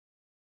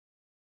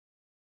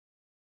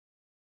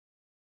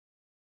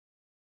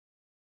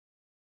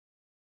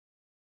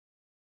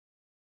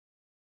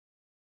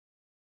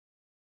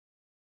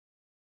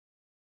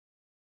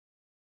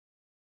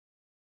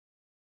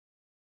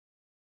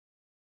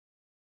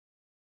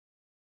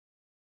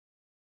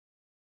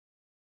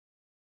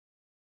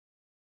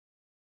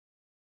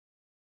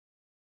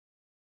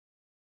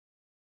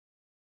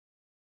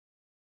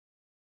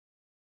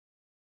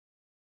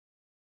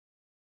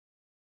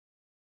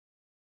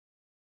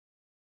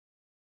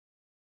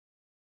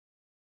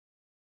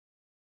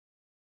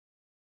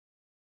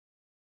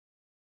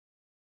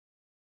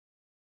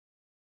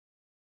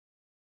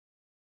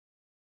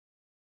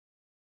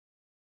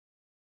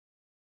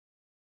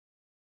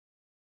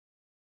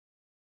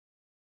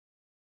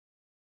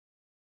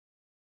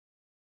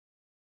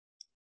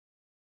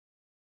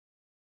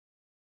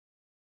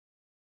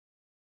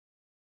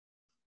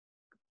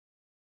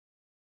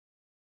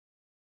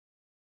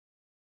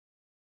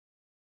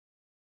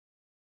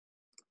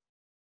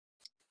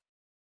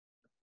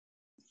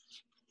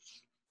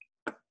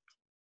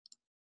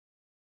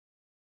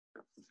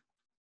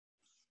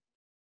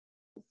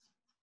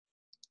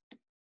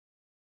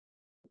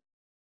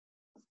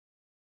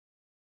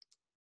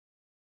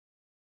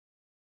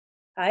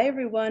Hi,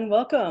 everyone.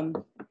 Welcome.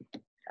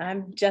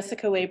 I'm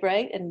Jessica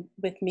Waybright, and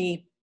with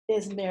me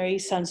is Mary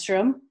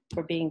Sundstrom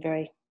for being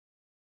very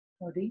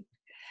rowdy.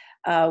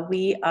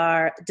 We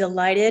are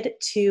delighted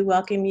to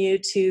welcome you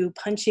to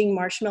Punching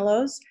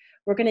Marshmallows.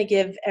 We're going to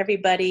give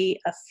everybody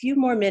a few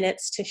more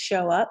minutes to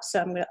show up,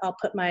 so I'll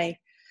put my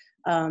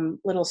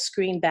little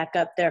screen back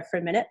up there for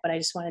a minute, but I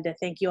just wanted to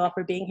thank you all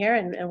for being here,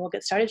 and we'll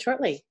get started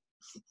shortly.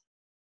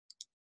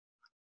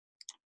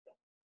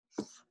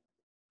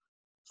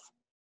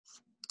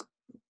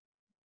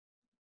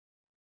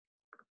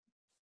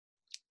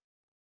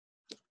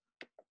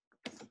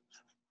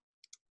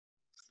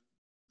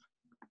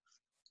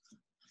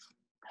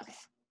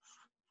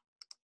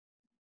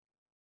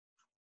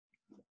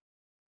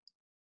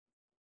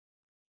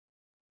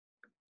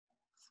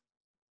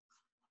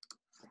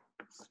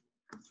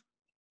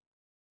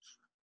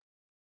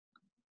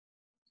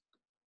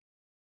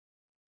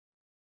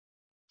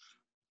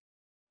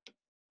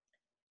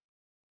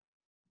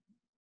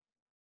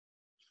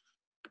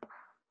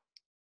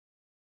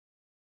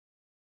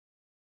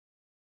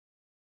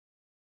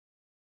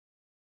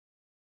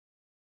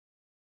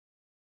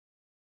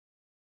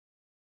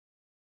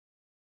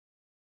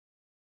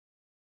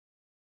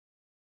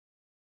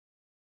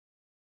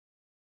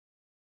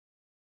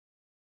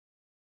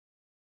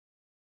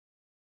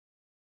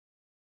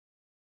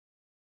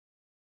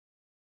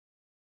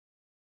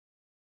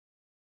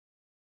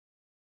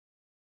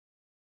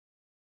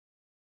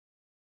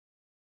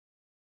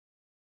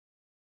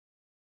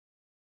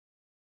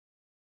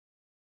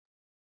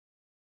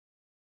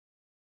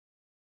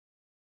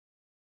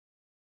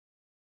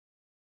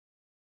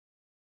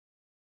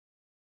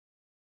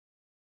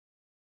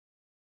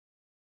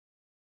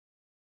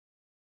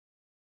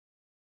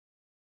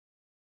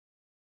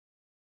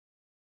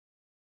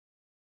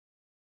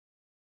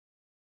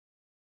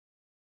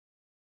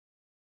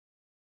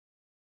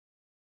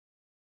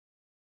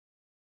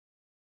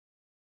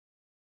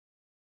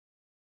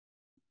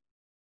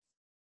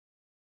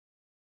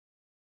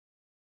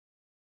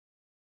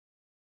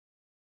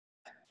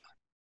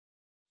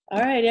 All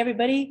right,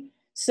 everybody.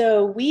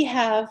 So we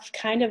have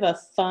kind of a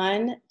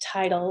fun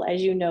title,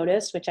 as you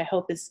noticed, which I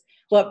hope is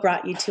what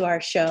brought you to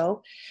our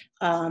show.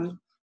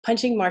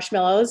 Punching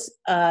Marshmallows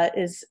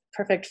is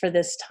perfect for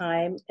this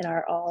time in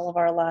all of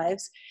our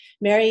lives.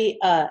 Mary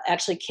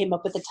actually came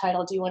up with the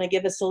title. Do you want to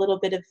give us a little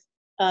bit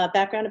of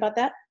background about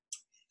that?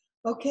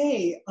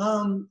 Okay,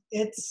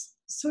 it's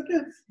sort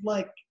of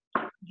like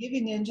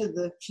giving into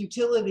the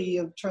futility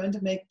of trying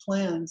to make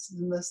plans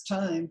in this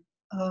time.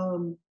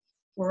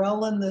 We're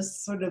all in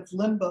this sort of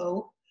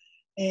limbo,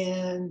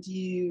 and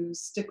you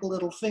stick a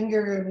little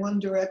finger in one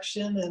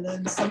direction and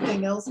then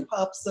something else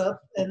pops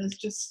up, and it's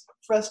just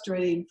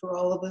frustrating for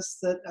all of us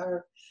that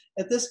are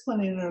at this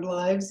point in our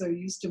lives are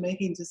used to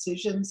making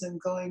decisions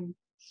and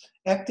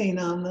acting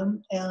on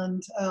them,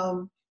 and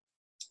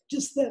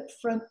just that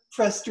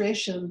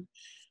frustration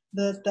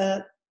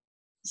that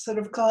sort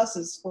of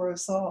causes for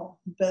us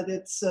all. But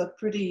it's a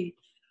pretty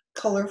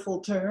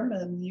colorful term,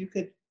 and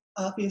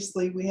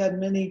we had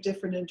many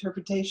different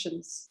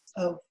interpretations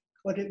of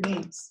what it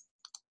means.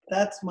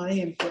 That's my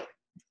input.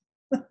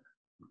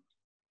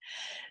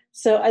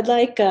 So I'd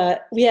like,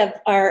 we have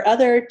our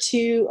other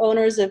two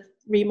owners of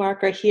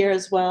Remark are here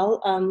as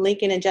well.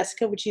 Lincoln and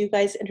Jessica, would you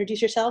guys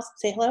introduce yourselves?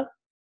 Say hello.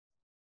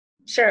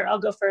 Sure, I'll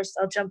go first.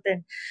 I'll jump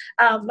in.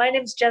 My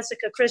name's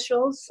Jessica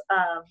Crisholls.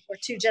 We're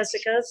two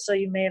Jessicas, so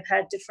you may have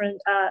had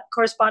different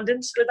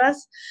correspondence with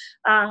us.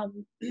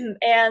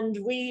 And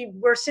we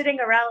were sitting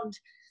around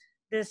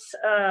this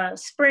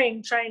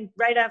spring,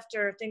 right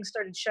after things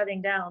started shutting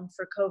down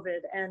for COVID.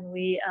 And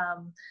we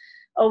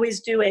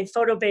always do a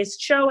photo-based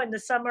show in the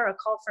summer, a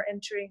call for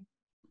entry.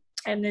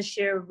 And this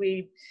year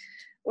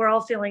we're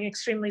all feeling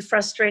extremely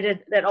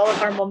frustrated that all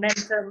of our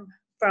momentum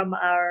from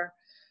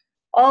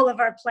all of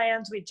our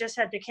plans, we just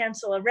had to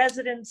cancel a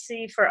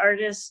residency for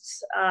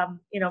artists.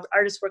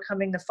 Artists were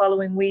coming the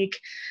following week,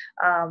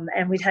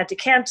 and we'd had to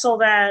cancel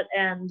that.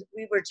 And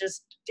we were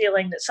just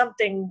feeling that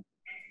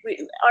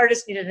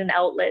artists needed an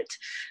outlet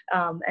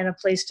and a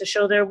place to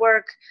show their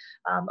work.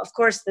 Of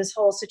course, this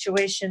whole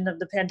situation of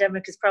the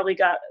pandemic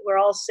we're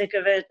all sick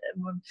of it.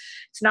 And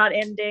it's not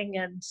ending.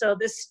 And so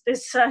this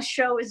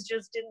show is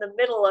just in the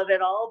middle of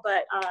it all,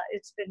 but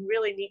it's been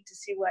really neat to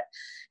see what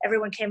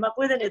everyone came up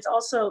with. And it's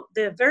also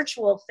the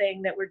virtual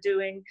thing that we're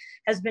doing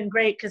has been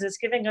great because it's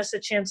giving us a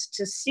chance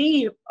to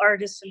see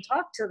artists and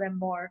talk to them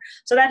more.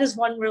 So that is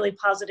one really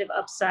positive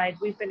upside.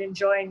 We've been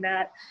enjoying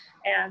that.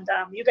 And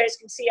you guys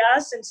can see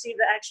us and see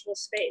the actual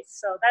space.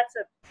 So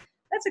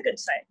that's a good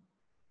sign.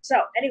 So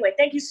anyway,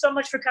 thank you so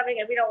much for coming.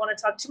 And we don't want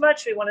to talk too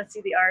much. We want to see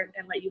the art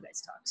and let you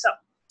guys talk. So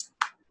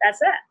that's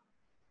that.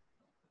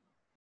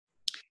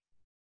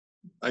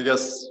 I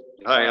guess,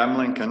 hi, I'm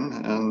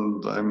Lincoln,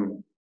 and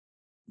I'm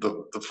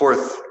the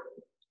fourth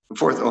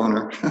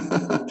owner.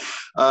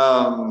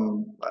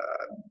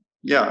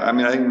 Yeah, I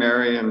mean, I think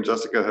Mary and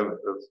Jessica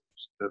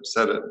have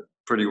said it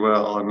pretty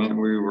well. I mean,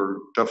 we were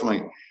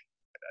definitely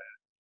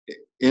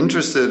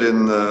interested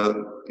in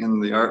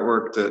the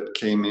artwork that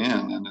came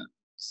in, and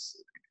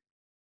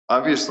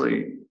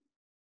obviously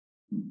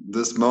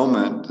this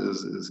moment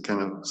is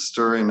kind of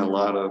stirring a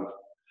lot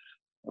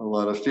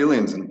of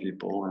feelings in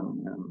people,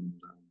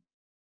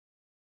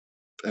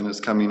 and it's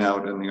coming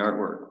out in the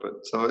artwork.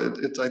 But so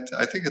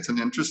I think it's an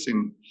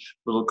interesting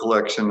little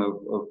collection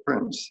of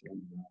prints,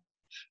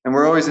 and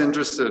we're always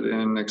interested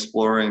in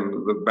exploring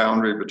the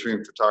boundary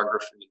between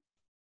photography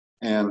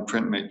and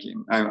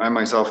printmaking. I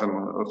myself am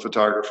a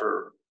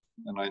photographer,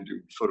 and I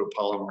do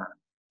photopolymer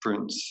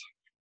prints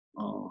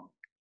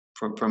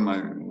from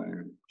my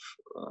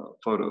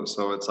photos.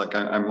 So it's like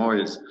I'm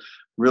always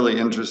really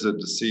interested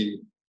to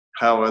see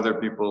how other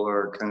people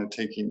are kind of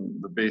taking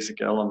the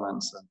basic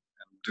elements and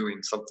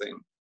doing something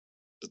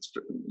that's,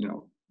 you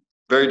know,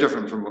 very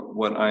different from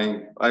what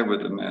I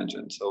would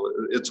imagine. So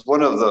it's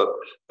one of the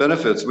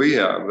benefits we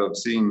have of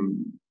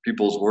seeing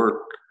people's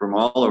work from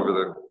all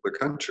over the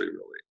country,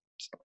 really.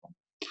 So,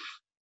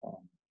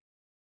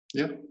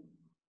 yeah.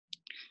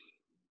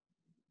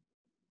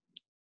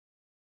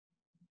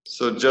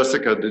 So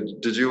Jessica,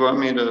 did you want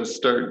me to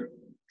start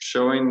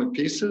showing the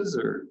pieces,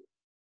 or?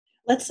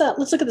 Let's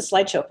look at the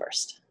slideshow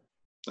first.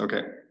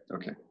 Okay.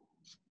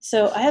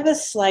 So I have a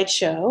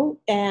slideshow,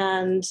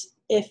 and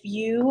if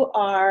you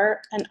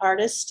are an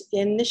artist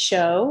in the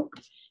show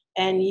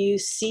and you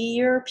see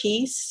your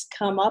piece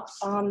come up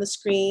on the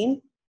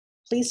screen,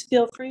 please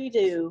feel free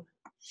to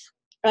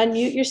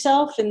unmute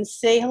yourself and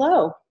say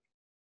hello.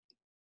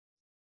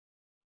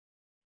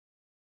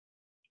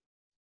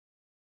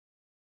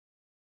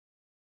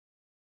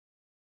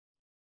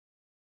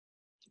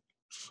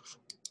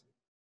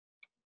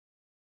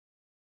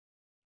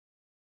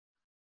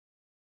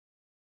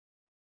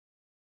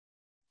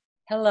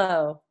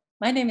 Hello,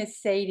 my name is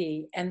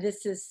Sadie, and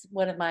this is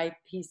one of my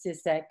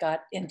pieces that got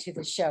into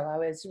the show. I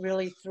was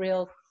really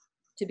thrilled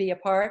to be a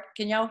part.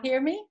 Can y'all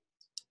hear me?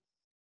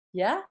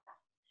 Yeah?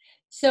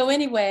 So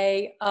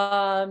anyway,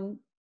 I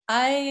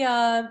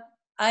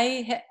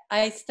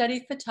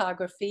studied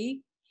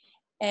photography,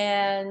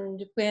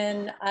 and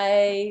when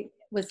I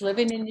was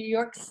living in New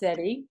York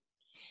City,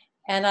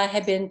 and I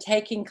had been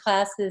taking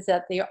classes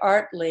at the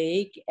Art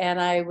League,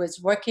 and I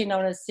was working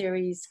on a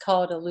series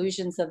called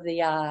Illusions of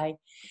the Eye.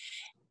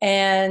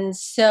 And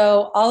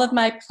so all of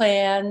my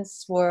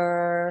plans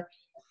were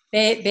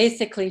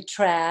basically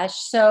trash.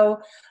 So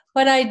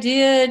what I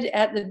did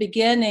at the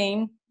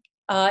beginning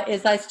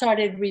is I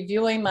started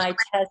reviewing my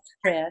test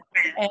print,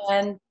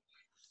 and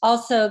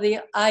also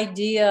the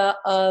idea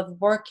of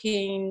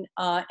working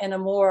in a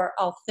more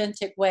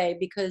authentic way,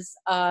 because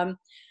I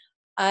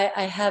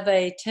have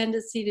a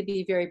tendency to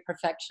be very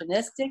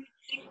perfectionistic,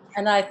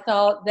 and I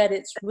thought that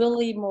it's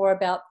really more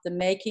about the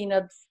making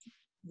of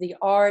the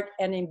art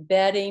and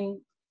embedding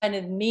kind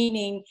of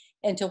meaning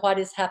into what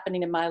is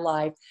happening in my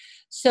life.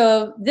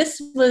 So this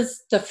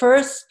was the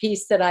first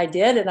piece that I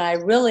did, and I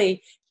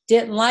really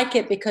didn't like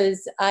it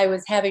because I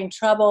was having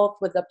trouble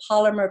with the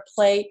polymer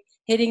plate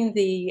hitting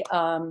the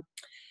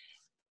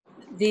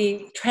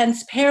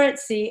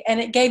transparency, and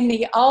it gave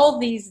me all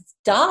these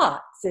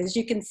dots. As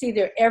you can see,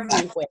 they're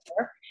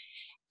everywhere.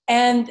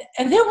 And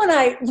then when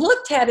I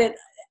looked at it,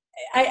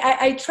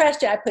 I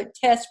trashed it. I put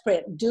test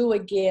print, do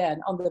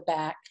again on the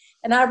back.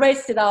 And I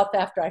erased it off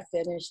after I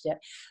finished it.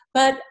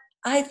 But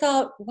I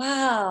thought,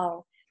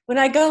 wow, when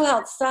I go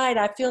outside,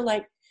 I feel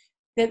like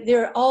that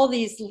there are all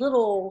these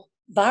little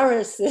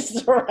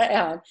viruses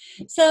around.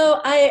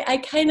 So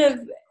I kind of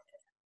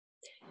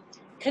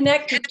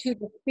connected to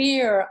the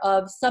fear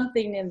of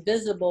something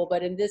invisible,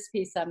 but in this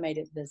piece, I made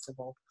it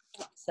visible.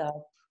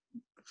 So,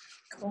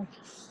 cool.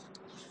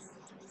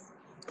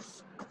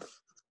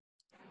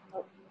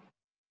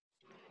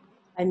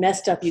 I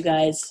messed up, you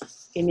guys.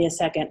 Give me a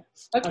second.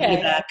 Okay. I'll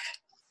be back.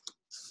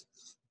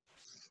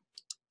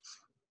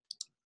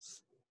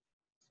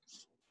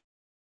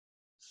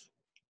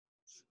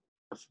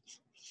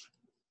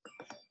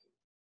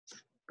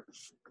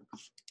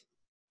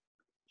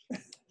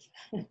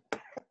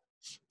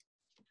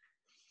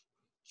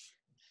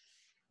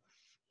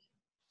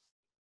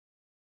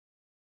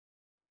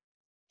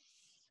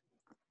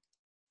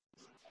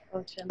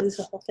 Oh, should I lose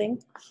the whole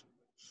thing?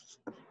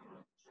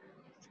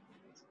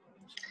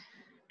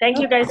 Thank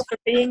you guys for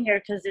being here,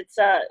 because it's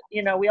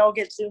you know, we all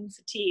get Zoom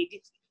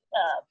fatigue,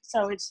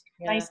 so it's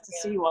nice to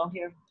see you all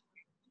here.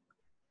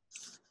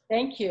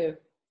 Thank you.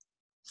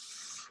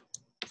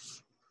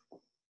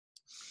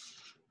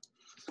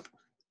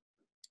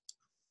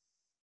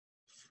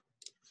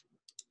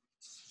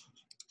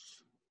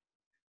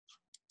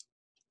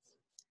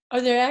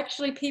 Are there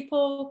actually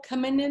people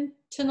coming in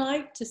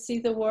tonight to see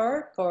the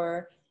work,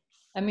 or,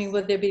 I mean,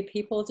 would there be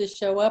people to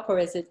show up, or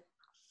is it?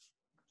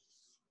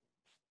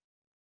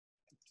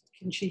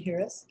 Can she hear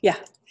us? Yeah,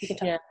 you can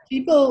talk. Yeah.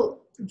 People,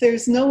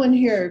 there's no one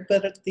here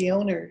but at the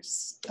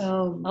owners.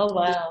 Oh,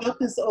 wow. The shop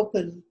is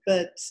open,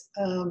 but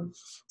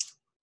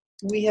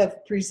we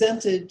have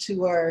presented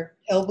to our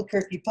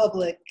Albuquerque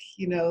public,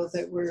 you know,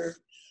 that we're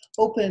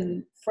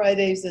open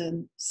Fridays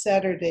and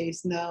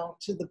Saturdays now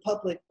to the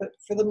public, but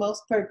for the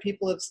most part,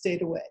 people have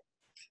stayed away.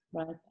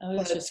 Right. Oh,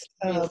 it's But just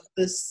crazy.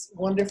 this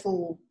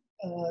wonderful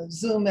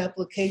Zoom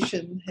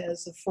application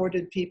has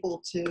afforded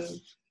people to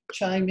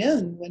chime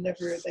in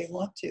whenever they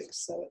want to.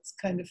 So it's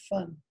kind of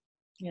fun.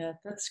 Yeah,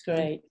 that's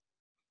great.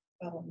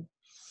 Um,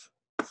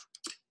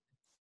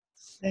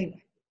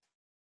 anyway.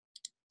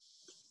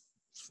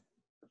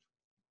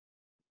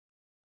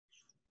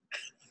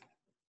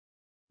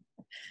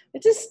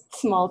 It's just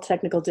small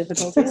technical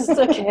difficulties. It's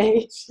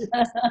okay.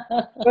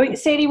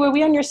 Sadie, were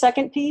we on your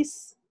second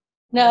piece?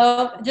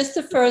 No, just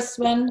the first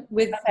one.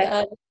 With Okay.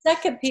 the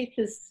second piece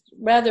is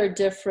rather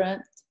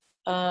different,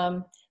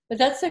 but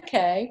that's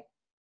okay.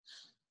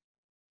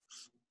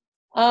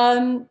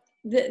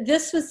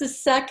 This was the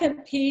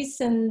second piece,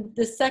 and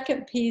the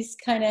second piece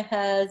kind of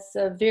has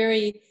a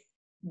very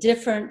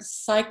different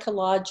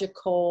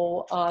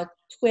psychological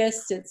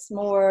twist. It's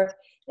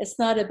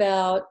not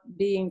about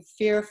being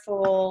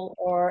fearful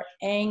or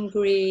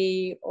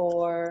angry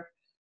or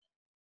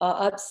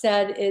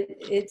upset.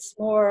 It's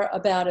more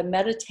about a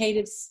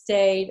meditative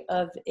state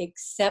of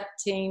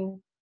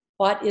accepting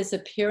what is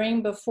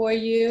appearing before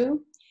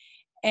you.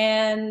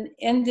 And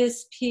in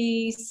this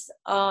piece,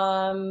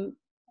 I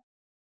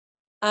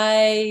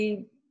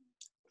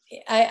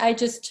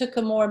just took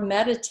a more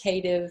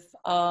meditative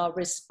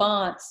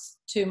response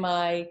to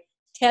my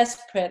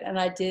test print, and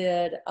I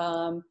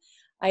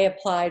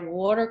applied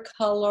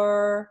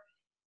watercolor,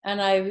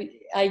 and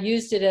I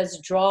used it as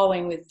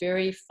drawing with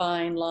very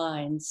fine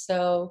lines.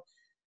 So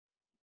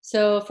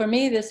for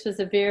me, this was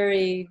a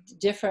very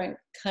different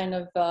kind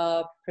of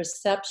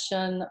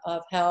perception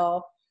of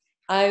how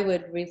I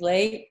would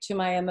relate to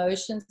my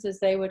emotions as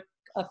they would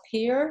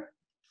appear.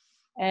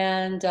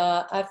 And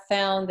I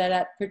found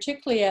that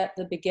particularly at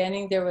the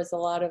beginning, there was a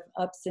lot of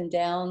ups and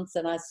downs,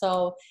 and I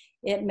saw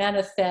it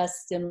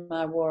manifest in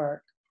my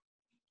work.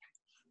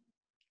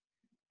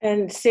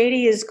 And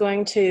Sadie is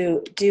going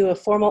to do a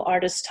formal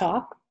artist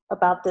talk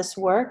about this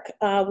work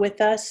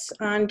with us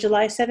on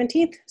July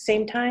 17th,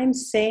 same time,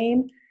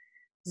 same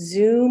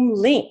Zoom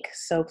link.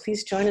 So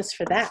please join us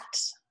for that.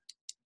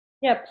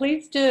 Yeah,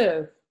 please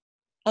do.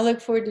 I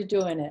look forward to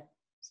doing it.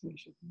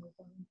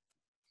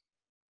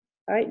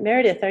 All right,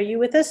 Meredith, are you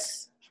with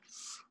us?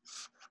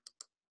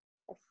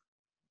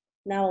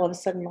 Now all of a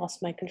sudden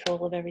lost my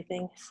control of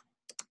everything.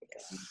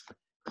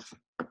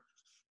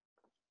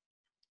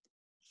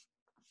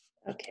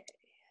 Okay.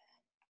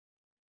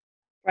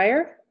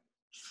 Briar?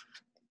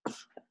 I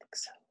think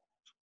so.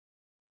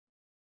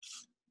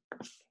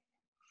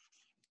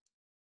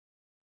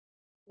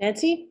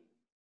 Nancy?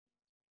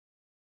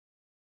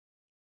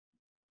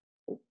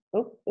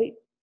 Oh, wait.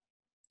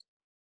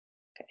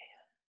 Okay.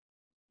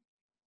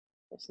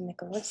 There's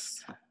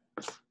Nicholas.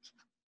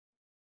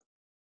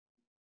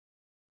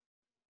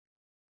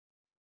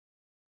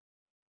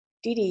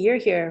 Dee Dee, you're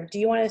here. Do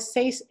you want to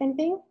say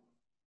anything?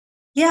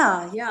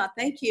 Yeah,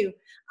 thank you.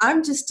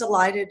 I'm just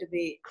delighted to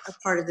be a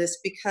part of this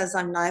because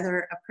I'm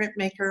neither a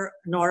printmaker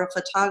nor a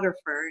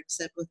photographer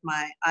except with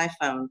my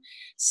iPhone.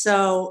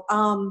 So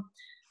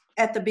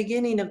at the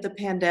beginning of the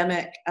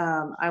pandemic,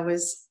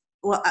 as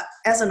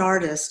an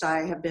artist,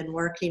 I have been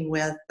working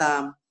with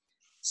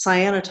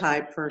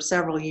cyanotype for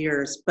several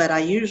years, but I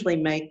usually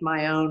make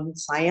my own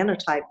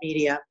cyanotype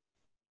media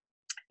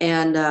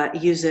and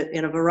use it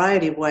in a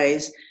variety of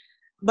ways.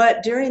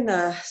 But during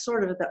the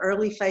sort of the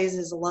early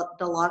phases of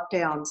the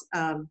lockdowns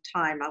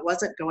time, I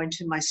wasn't going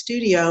to my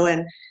studio,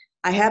 and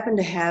I happened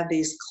to have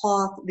these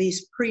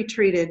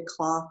pre-treated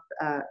cloth,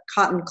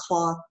 cotton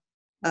cloth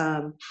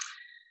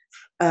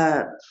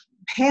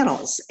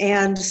panels.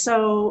 And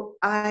so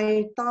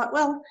I thought,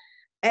 well,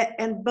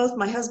 and both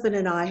my husband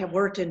and I have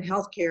worked in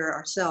healthcare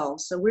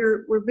ourselves, so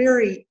we're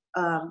very,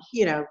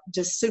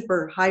 just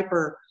super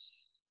hyper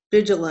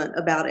vigilant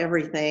about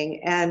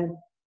everything. And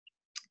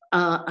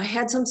I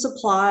had some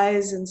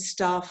supplies and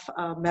stuff,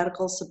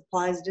 medical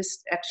supplies,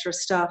 just extra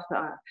stuff.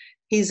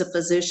 He's a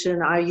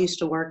physician. I used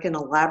to work in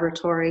a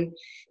laboratory.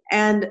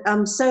 And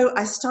so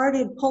I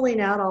started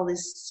pulling out all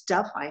this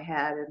stuff I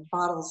had in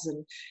bottles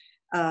and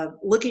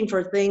looking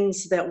for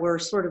things that were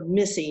sort of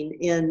missing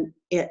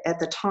at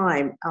the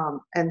time.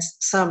 And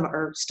some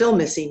are still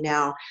missing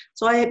now.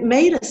 So I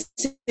made a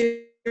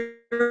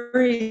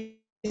series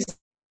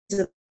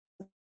of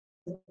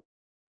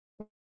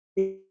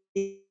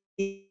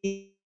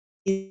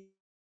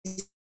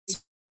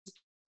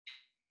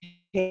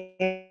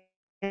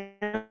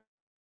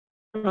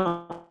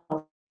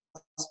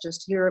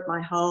just here at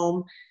my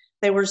home.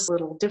 They were a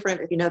little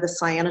different, the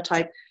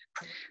cyanotype.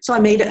 So I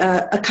made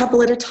a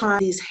couple at a time,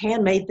 these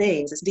handmade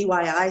things, this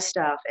DIY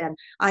stuff, and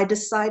I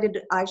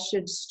decided I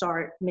should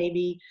start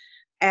maybe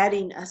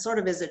adding sort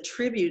of as a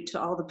tribute to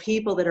all the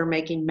people that are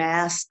making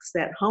masks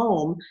at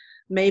home.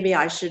 Maybe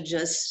I should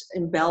just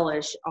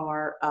embellish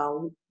or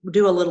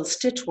do a little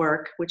stitch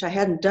work, which I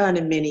hadn't done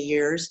in many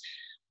years,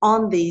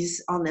 on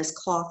these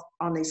cloth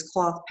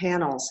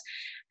panels.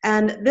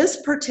 And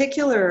this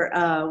particular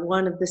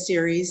one of the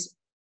series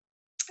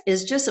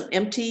is just some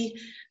empty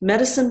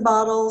medicine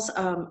bottles.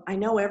 I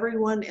know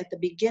everyone at the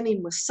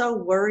beginning was so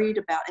worried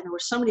about, and there were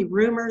so many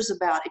rumors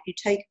about if you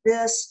take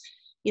this,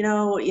 you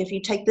know, if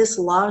you take this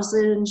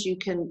lozenge, you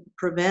can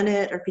prevent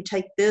it, or if you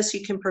take this,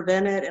 you can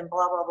prevent it, and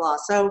blah, blah, blah.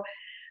 So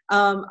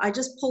I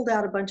just pulled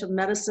out a bunch of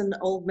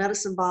old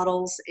medicine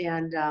bottles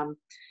and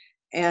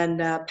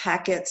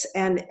packets,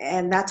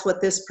 and that's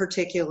what this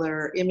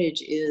particular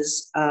image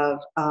is of.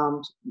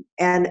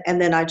 And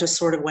then I just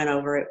sort of went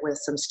over it with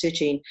some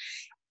stitching.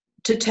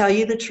 To tell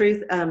you the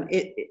truth,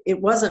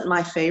 it wasn't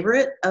my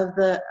favorite of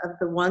the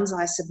ones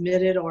I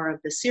submitted, or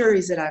of the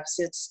series that I've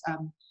since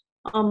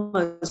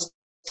almost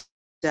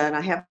done.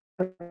 I have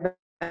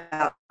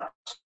about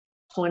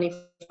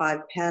 25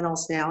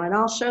 panels now, and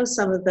I'll show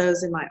some of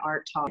those in my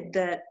art talk.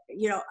 That,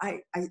 you know,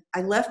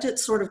 I left it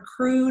sort of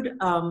crude,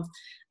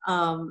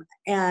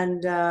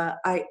 and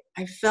I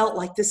felt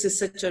like this is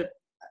such a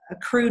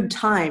crude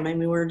time. I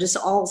mean, we're just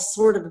all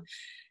sort of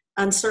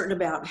uncertain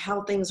about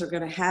how things are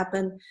going to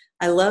happen.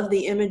 I love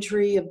the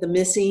imagery of the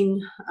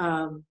missing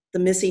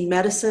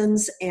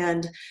medicines,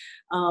 and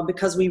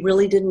because we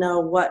really didn't know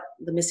what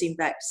the missing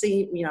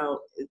vaccine, you know,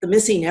 the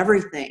missing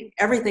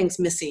everything's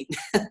missing.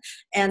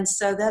 And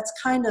so that's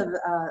kind of,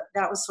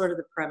 that was sort of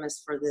the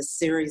premise for this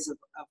series of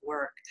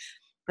work.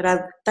 But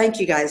I thank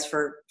you guys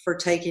for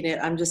taking it.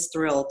 I'm just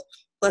thrilled.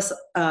 Plus,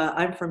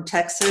 I'm from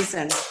Texas,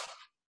 and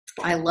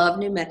I love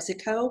New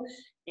Mexico.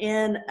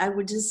 And I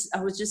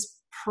was just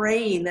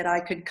praying that I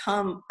could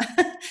come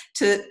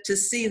to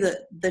see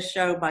the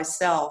show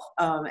myself.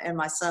 And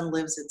my son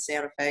lives in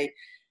Santa Fe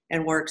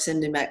and works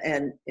in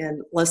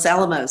Los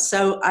Alamos.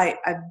 So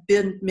I've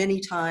been many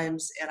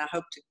times, and I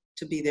hope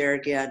to be there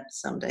again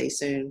someday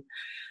soon.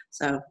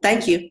 So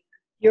thank you.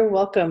 You're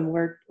welcome.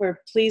 We're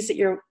pleased that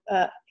you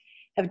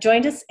have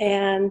joined us,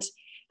 and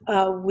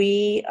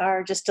we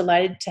are just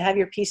delighted to have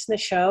your piece in the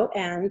show.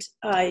 And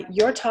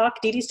your talk,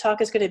 Dee Dee's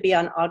talk, is going to be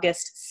on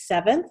August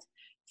 7th,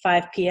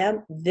 5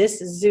 p.m. This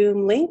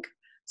Zoom link.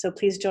 So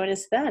please join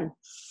us then.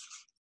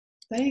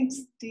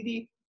 Thanks, Dee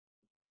Dee.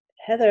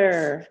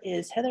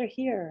 Is Heather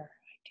here?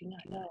 I do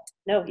not know.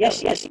 No, yes,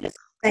 she is.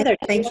 Heather,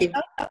 Thank you.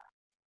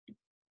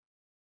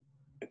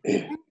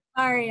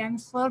 Sorry, I'm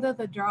slow to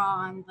the draw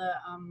on the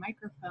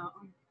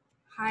microphone.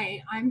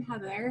 Hi, I'm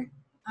Heather.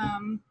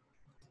 And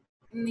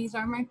these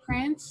are my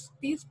prints.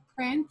 These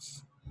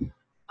prints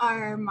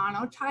are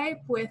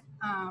monotype with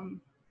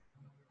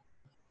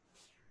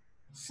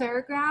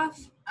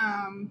serograph.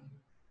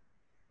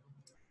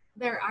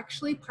 They're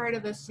actually part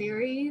of a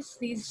series.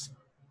 These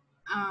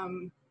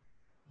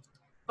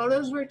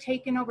photos were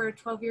taken over a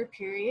 12-year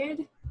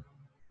period.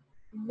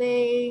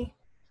 They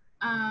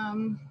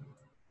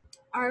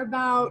are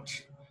about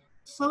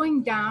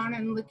slowing down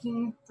and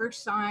looking for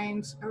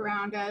signs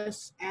around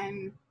us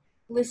and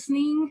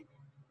listening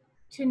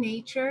to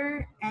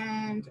nature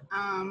and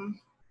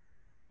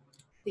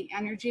the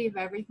energy of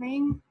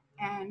everything.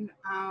 And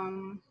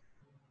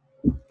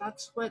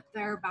that's what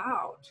they're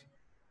about.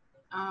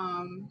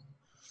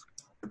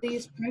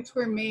 These prints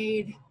were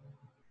made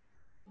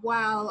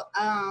while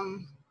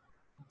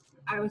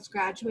I was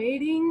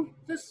graduating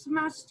this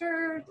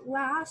semester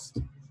last,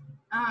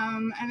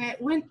 and it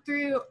went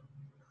through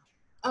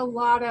a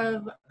lot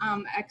of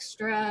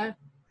extra.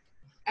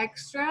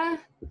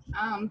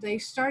 They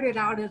started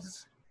out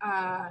as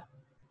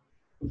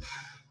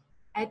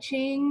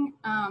etching,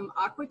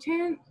 aqua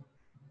tint,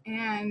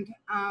 and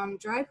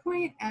dry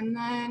point, and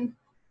then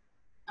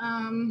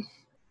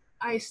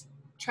I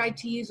tried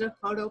to use a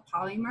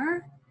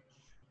photopolymer,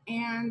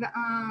 and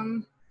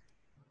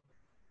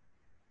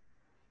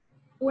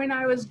when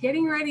I was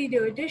getting ready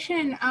to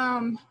audition,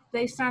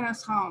 they sent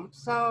us home.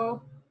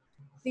 So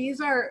these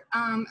are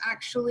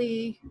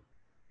actually,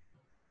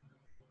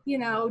 you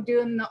know,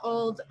 doing the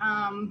old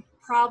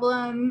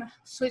problem,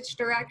 switch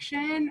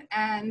direction,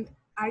 and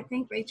I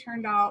think they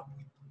turned out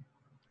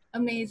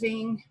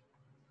amazing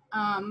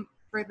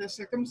for the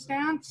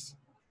circumstance.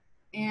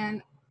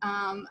 And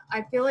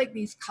I feel like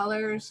these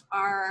colors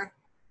are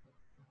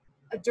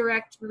a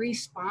direct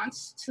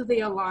response to the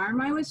alarm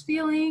I was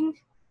feeling.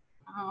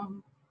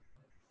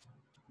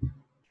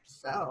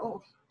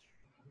 So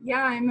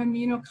yeah, I'm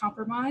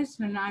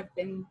immunocompromised, and I've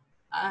been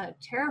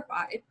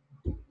terrified.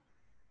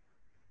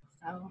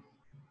 So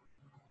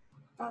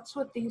that's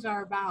what these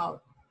are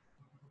about.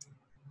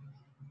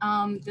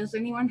 Does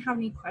anyone have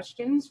any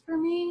questions for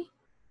me?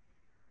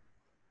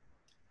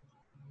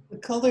 The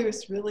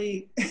colors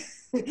really,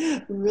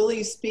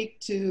 really speak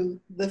to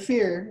the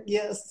fear.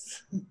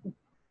 Yes.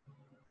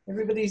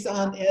 Everybody's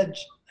on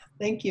edge.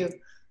 Thank you.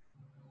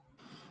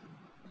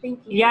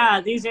 Thank you.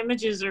 Yeah, these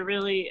images are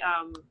really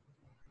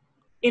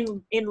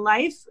in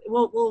life.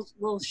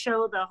 We'll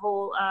show the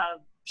whole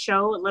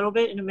show a little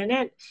bit in a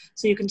minute,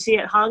 so you can see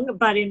it hung.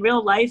 But in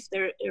real life,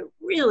 they're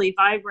really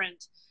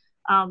vibrant.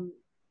 And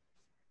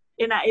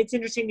it's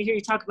interesting to hear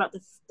you talk about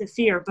the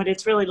fear, but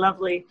it's really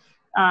lovely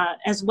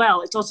as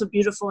well. It's also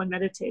beautiful and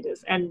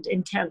meditative and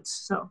intense.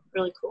 So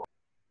really cool.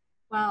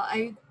 Well,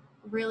 I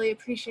really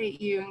appreciate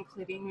you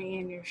including me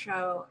in your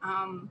show.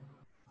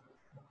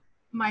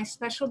 My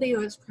specialty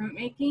was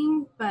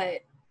printmaking,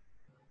 but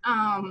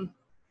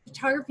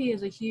photography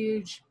is a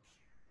huge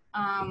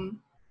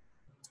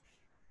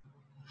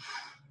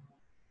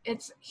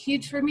it's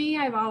huge for me.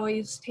 I've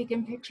always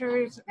taken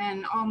pictures,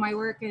 and all my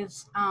work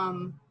is,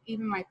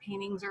 even my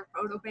paintings are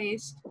photo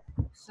based.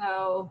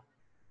 So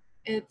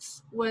it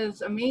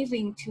was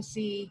amazing to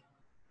see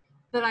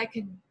that I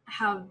could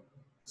have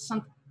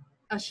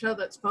a show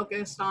that's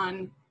focused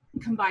on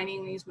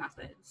combining these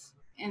methods.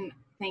 And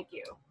thank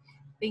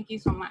you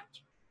so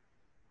much.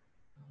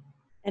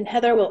 And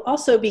Heather will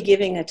also be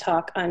giving a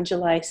talk on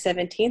July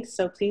 17th,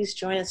 so please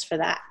join us for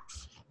that.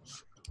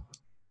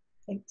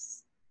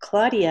 Thanks.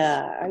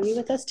 Claudia, are you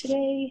with us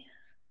today?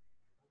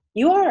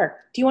 You are.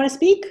 Do you want to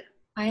speak?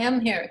 I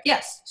am here.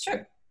 Yes,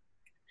 sure.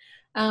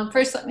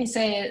 First, let me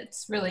say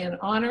it's really an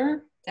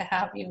honor to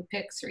have you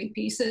pick 3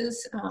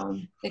 pieces.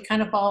 They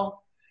kind of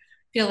all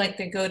feel like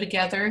they go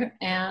together,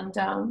 and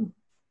I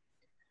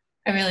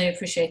really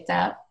appreciate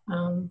that.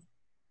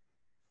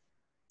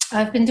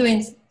 I've been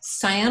doing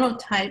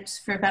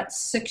cyanotypes for about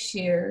 6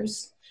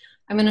 years.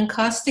 I'm an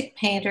encaustic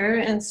painter,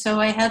 and so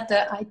I had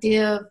the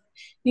idea of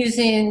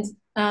using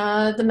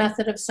the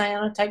method of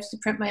cyanotypes to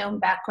print my own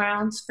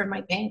backgrounds for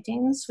my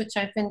paintings, which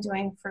I've been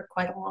doing for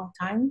quite a long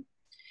time.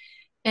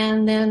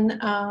 And then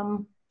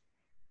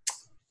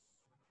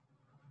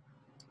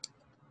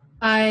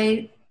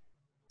I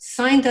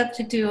signed up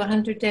to do a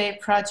 100-day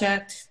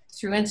project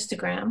through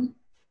Instagram.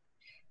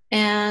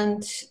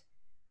 And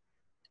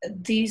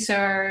these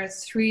are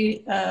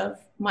 3 of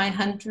my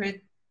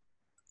 100,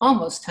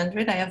 almost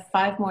 100. I have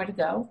 5 more to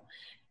go.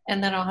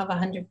 And then I'll have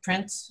 100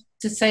 prints.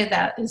 To say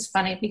that is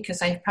funny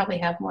because I probably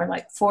have more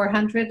like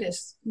 400.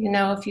 Is, you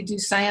know, if you do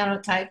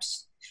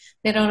cyanotypes,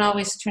 they don't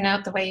always turn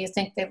out the way you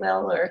think they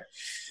will, or,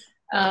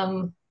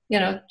 you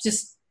know,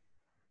 just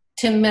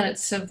 10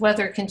 minutes of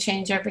weather can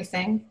change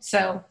everything.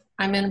 So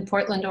I'm in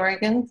Portland,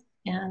 Oregon,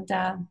 and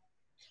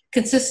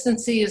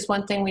consistency is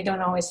one thing we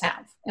don't always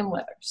have in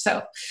weather.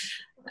 So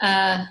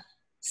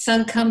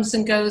sun comes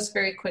and goes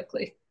very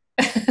quickly.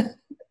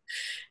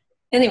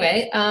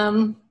 Anyway,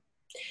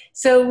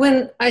 so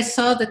when I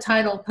saw the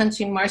title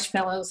Punching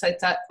Marshmallows, I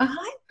thought, oh,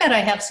 I bet I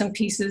have some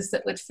pieces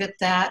that would fit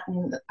that.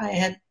 And I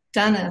had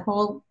done a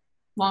whole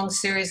long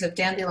series of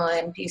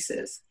dandelion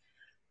pieces.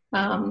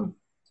 And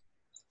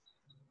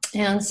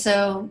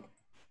so,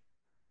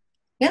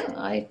 yeah,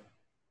 I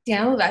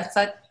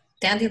thought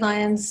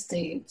dandelions,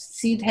 the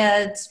seed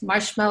heads,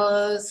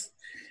 marshmallows,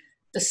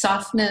 the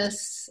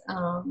softness.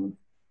 And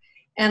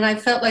I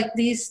felt like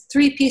these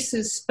 3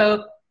 pieces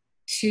spoke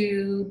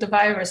to the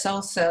virus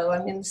also.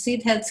 I mean, the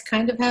seed heads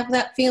kind of have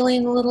that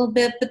feeling a little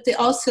bit, but there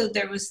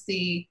was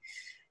the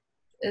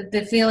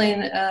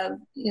feeling of,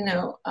 you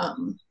know,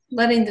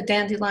 letting the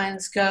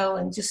dandelions go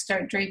and just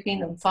start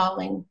draping and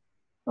falling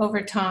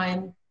over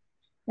time.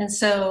 And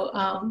so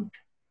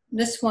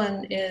this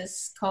one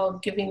is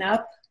called Giving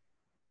Up.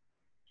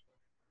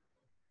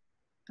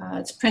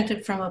 It's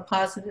printed from a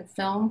positive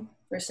film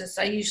versus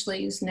I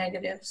usually use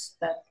negatives,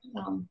 but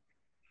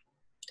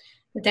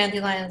the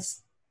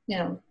dandelions, you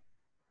know,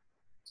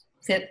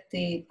 fit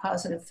the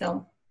positive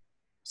film.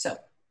 So,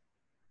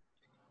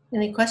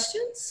 any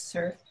questions?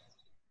 Or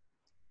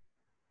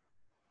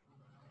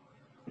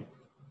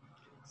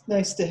It's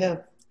nice to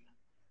have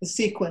the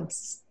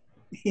sequence.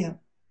 Yeah.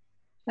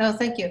 oh,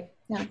 thank you.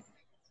 Yeah.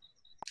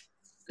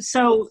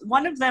 So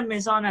one of them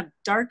is on a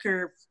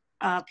darker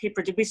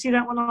paper. Did we see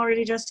that one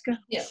already, Jessica?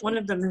 Yeah. One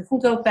of them is. We'll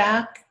go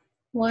back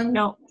one.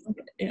 No.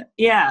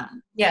 Yeah.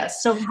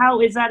 Yes. So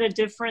how is that a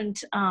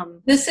different?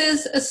 This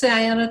is a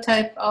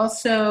cyanotype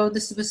also.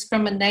 This was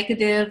from a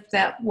negative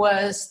that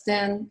was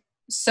then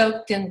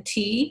soaked in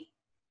tea.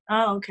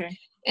 Oh, okay.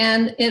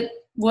 And it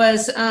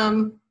was,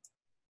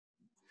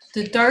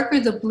 the darker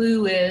the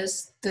blue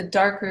is, the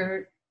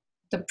darker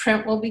the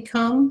print will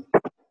become,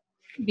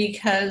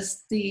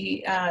 because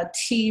the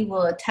tea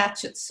will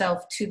attach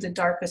itself to the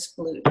darkest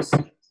blues.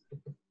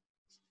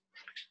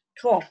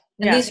 Cool.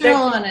 And yeah, these are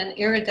all on an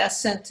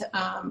iridescent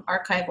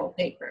archival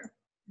paper.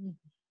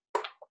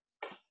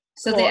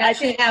 So cool. they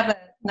actually have a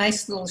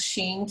nice little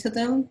sheen to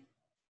them.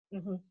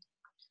 Mm-hmm.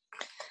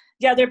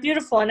 Yeah, they're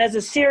beautiful. And as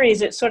a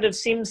series, it sort of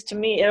seems to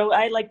me,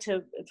 I like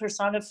to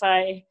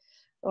personify,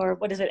 or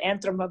what is it,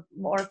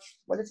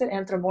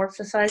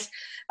 anthropomorphize.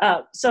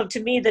 So to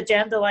me, the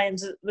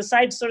dandelions,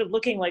 besides sort of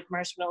looking like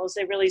marshmallows,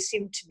 they really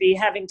seem to be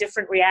having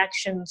different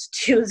reactions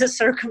to the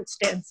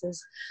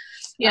circumstances.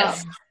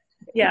 Yes.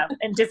 Yeah,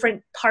 and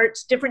different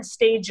parts, different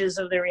stages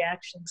of their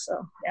reaction.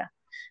 So yeah,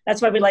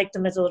 that's why we like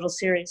them as a little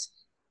series.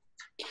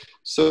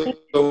 So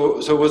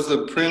was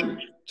the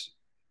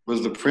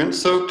print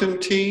soaked in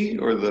tea,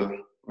 or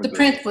the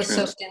print was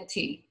soaked in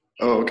tea.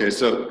 Oh, okay.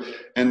 So,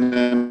 and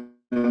then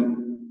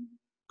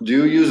do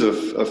you use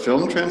a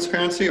film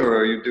transparency, or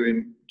are you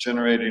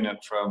generating it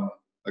from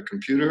a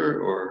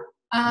computer, or?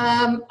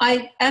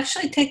 I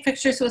actually take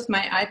pictures with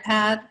my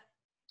iPad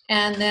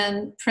and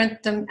then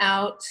print them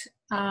out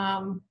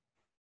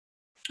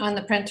on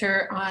the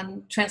printer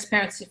on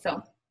transparency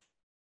film,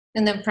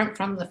 and then print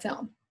from the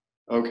film.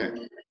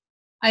 Okay.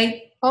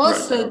 I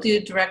also do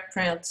direct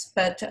prints,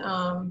 but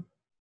I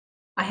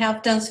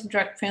have done some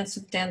direct prints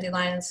of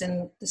dandelions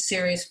in the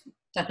series,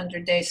 the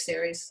 100-day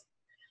series.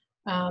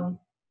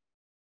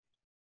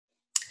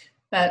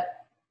 but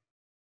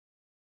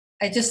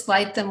I just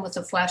light them with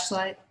a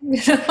flashlight.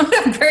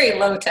 Very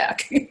low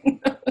tech.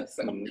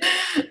 So,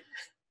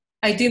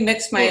 I do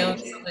mix my own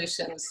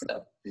solutions.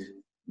 So.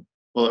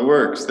 Well, it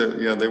works.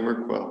 Yeah, they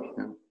work well.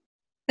 Yeah.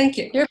 Thank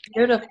you. You're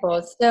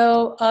beautiful.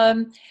 So,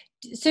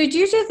 so do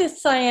you do the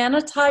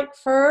cyanotype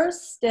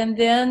first, and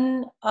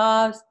then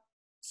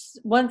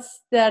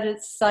once that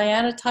it's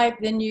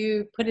cyanotype, then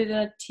you put it in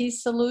a tea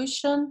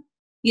solution?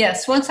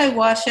 Yes, once I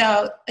wash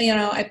out,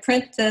 I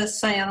print the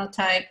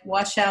cyanotype,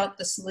 wash out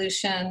the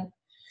solution.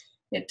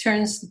 It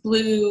turns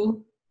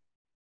blue,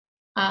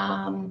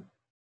 and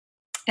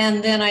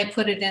then I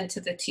put it into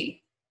the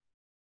tea.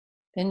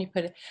 Then you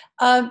put it.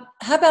 How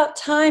about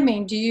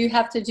timing? Do you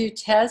have to do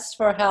tests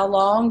for how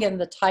long and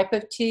the type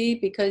of tea?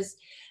 Because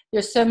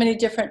there's so many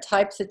different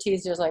types of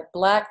teas. There's like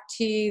black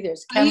tea,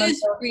 there's chamomile I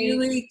use tea.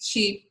 really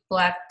cheap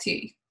black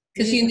tea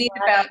because you need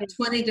about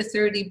 20 to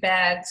 30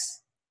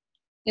 bags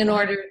in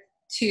order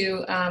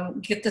to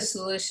get the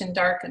solution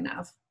dark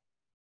enough.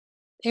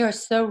 They are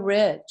so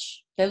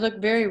rich. They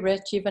look very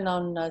rich even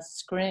on the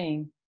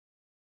screen.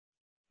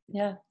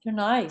 Yeah, they're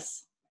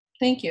nice.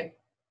 Thank you.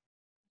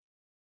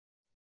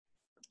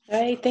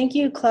 All right, thank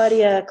you,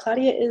 Claudia.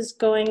 Claudia is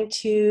going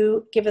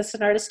to give us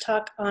an artist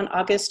talk on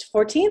August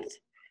 14th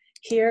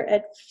here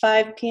at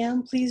 5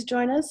 p.m. Please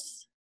join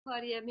us.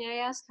 Claudia, may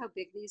I ask how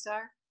big these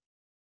are?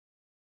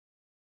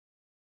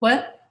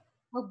 What?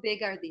 How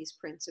big are these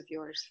prints of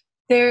yours?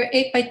 They're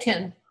 8 by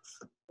 10.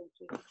 Thank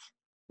you.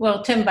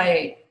 Well, 10 by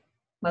 8,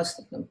 most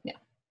of them, yeah.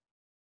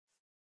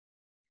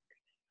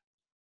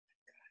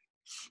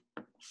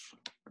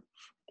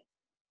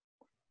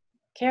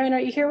 Karen,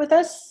 are you here with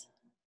us?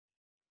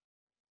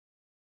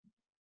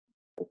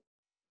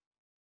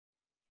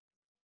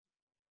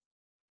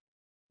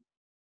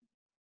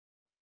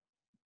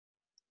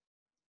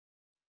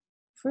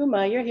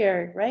 Fruma, you're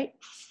here, right?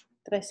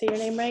 Did I say your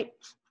name right?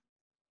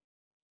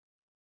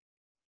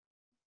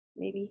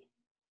 Maybe.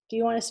 Do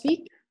you want to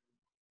speak?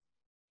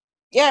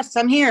 Yes,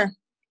 I'm here.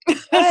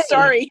 Hey.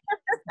 Sorry.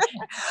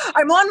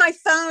 I'm on my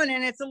phone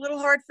and it's a little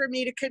hard for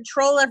me to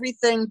control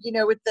everything,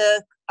 with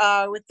the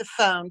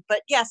phone.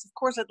 But yes, of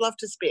course, I'd love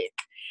to speak.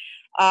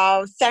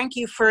 Thank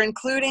you for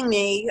including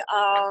me.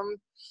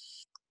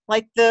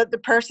 Like the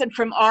person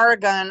from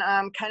Oregon,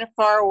 I'm kind of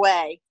far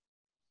away.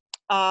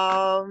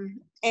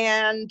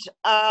 And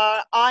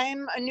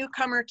I'm a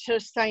newcomer to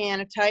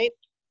cyanotype.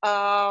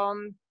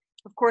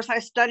 Of course, I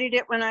studied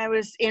it when I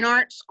was in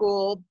art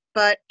school,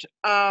 but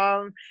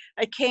I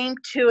came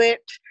to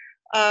it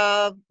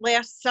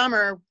last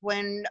summer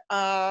when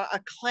a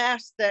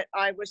class that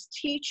I was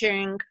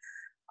teaching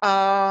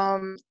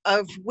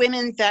of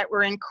women that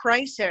were in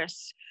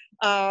crisis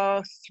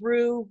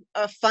through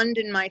a fund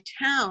in my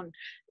town.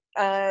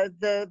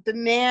 The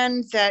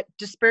man that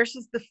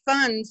disperses the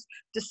funds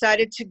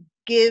decided to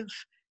give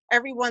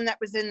everyone that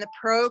was in the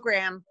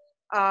program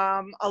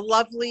a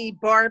lovely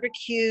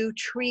barbecue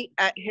treat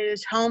at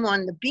his home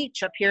on the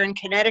beach up here in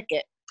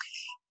Connecticut.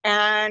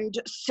 And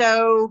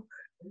so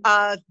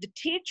the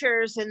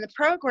teachers in the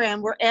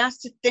program were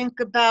asked to think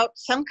about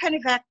some kind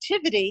of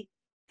activity,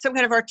 some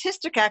kind of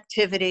artistic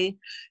activity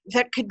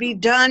that could be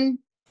done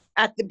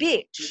at the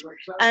beach.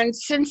 And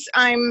since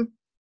I'm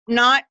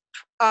not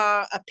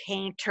a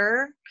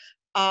painter,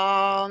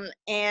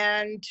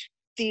 and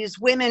these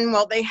women,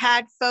 well, they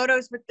had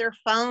photos with their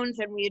phones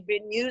and we had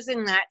been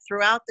using that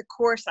throughout the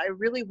course. I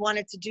really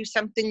wanted to do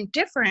something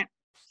different.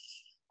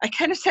 I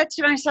kind of said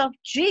to myself,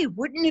 gee,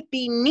 wouldn't it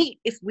be neat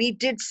if we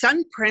did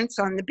sun prints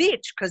on the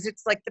beach? Because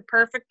it's like the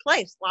perfect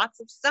place, lots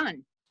of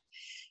sun.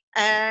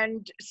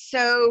 And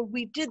so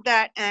we did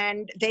that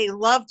and they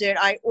loved it.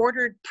 I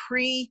ordered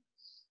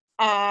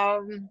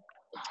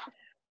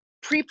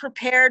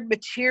pre-prepared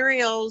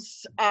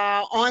materials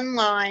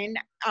online,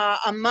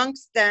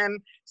 amongst them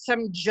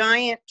some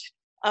giant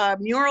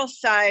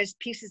mural-sized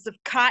pieces of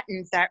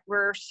cotton that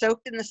were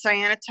soaked in the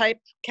cyanotype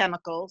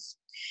chemicals.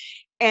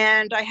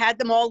 And I had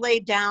them all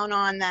laid down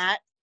on that.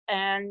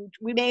 And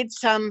we made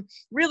some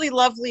really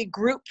lovely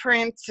group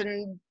prints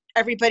and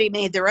everybody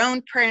made their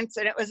own prints.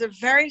 And it was a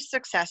very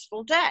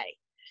successful day.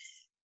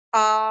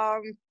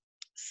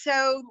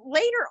 So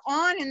later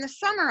on in the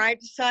summer, I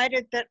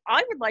decided that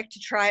I would like to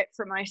try it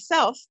for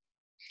myself.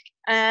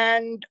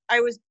 And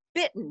I was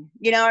bitten,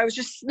 I was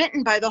just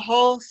smitten by the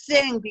whole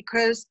thing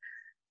because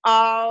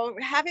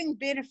having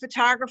been a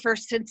photographer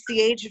since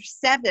the age of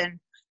 7,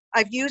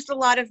 I've used a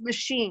lot of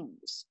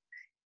machines.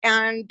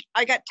 And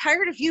I got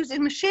tired of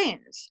using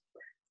machines.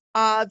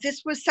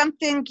 This was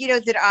something,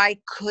 that I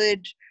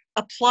could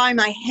apply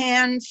my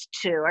hands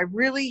to. I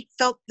really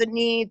felt the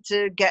need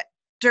to get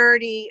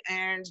dirty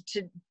and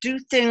to do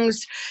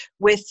things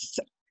with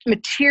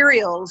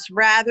materials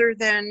rather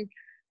than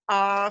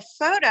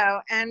photo.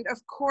 And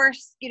of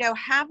course,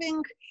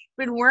 having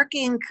been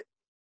working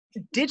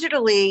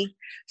digitally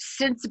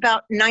since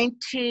about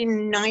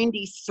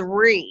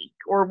 1993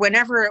 or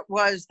whenever it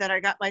was that I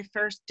got my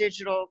first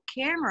digital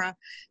camera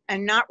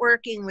and not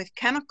working with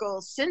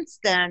chemicals since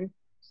then,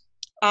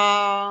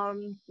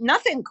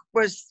 nothing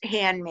was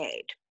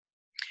handmade.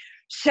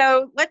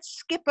 So let's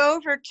skip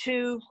over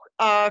to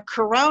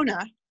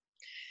Corona.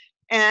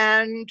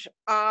 And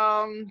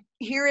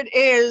here it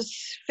is,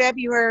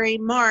 February,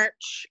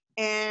 March,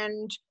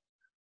 and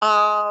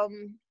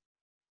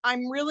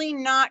I'm really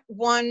not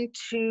one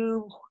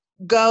to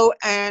go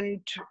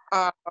and,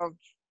 I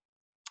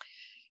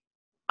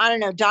don't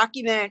know,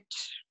 document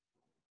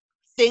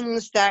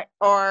things that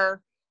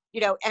are,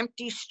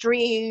 empty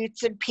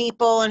streets and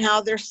people and how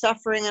they're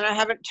suffering. And I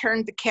haven't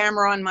turned the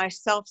camera on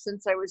myself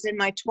since I was in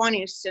my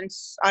 20s,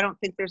 since I don't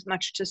think there's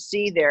much to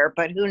see there,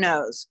 but who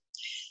knows.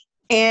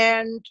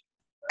 And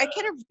I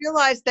kind of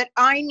realized that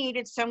I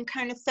needed some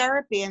kind of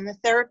therapy, and the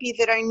therapy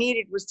that I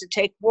needed was to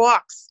take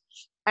walks.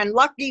 And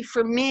lucky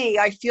for me,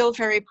 I feel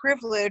very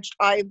privileged.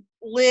 I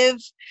live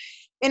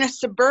in a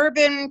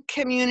suburban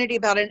community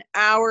about an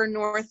hour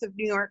north of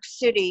New York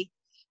City,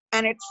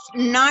 and it's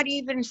not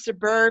even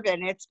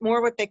suburban. It's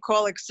more what they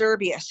call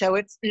exurbia. So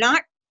it's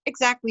not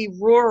exactly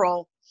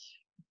rural,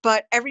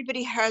 but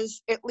everybody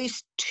has at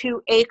least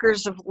 2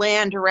 acres of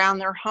land around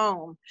their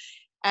home.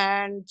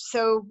 And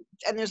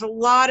there's a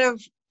lot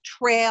of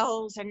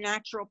trails and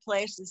natural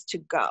places to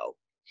go.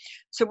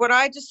 So what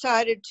I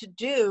decided to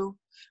do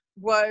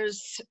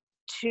was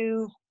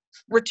to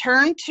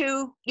return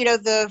to,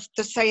 the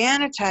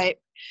cyanotype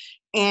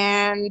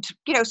and,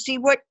 see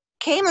what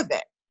came of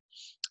it.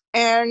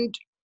 And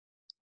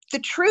the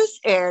truth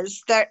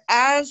is that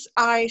as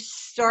I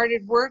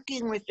started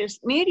working with this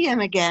medium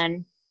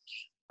again,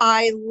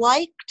 I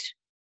liked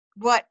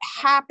what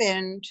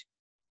happened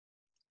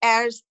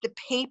as the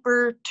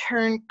paper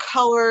turned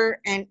color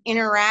and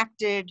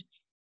interacted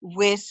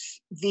with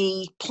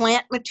the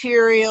plant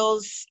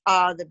materials,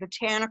 the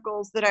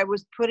botanicals that I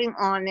was putting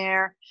on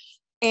there.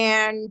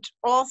 And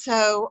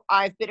also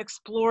I've been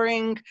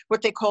exploring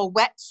what they call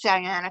wet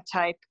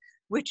cyanotype,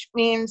 which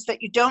means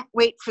that you don't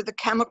wait for the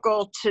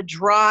chemical to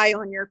dry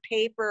on your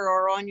paper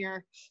or on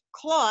your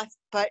cloth,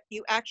 but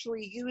you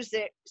actually use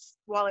it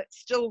while it's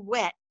still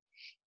wet.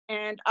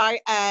 And I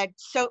add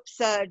soap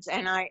suds,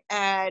 and I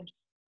add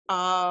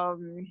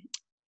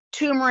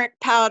turmeric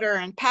powder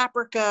and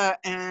paprika,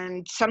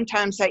 and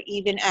sometimes I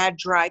even add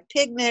dry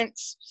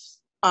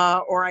pigments,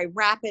 or I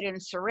wrap it in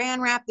saran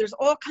wrap. There's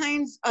all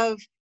kinds of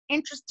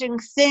interesting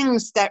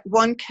things that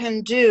one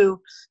can do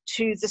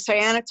to the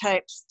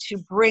cyanotypes to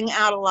bring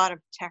out a lot of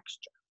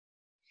texture.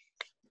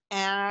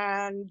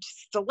 And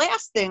the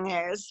last thing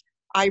is,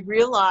 I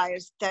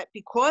realized that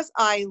because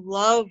I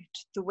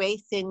loved the way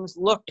things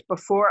looked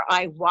before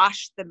I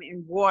washed them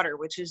in water,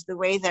 which is the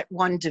way that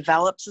one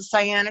develops a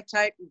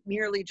cyanotype,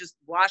 merely just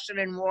wash it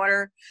in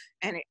water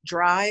and it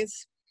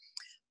dries.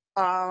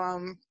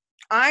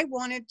 I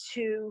wanted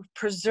to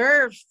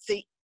preserve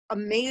the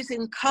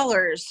amazing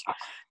colors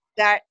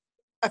that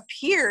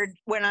appeared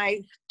when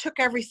I took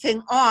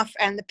everything off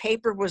and the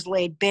paper was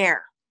laid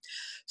bare.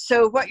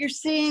 So what you're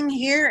seeing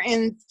here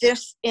in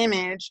this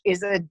image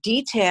is a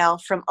detail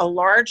from a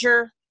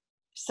larger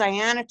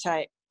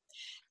cyanotype.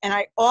 And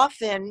I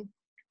often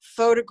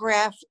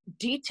photograph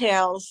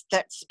details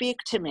that speak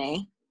to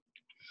me.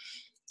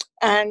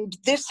 And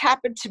this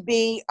happened to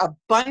be a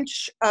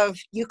bunch of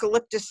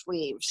eucalyptus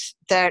leaves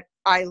that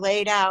I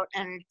laid out,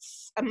 and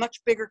it's a much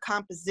bigger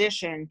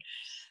composition.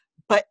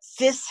 But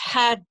this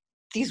had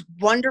these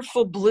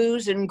wonderful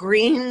blues and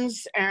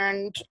greens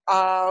and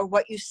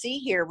what you see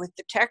here with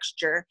the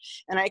texture.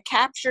 And I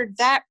captured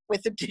that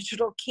with a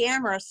digital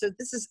camera. So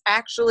this is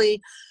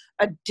actually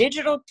a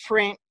digital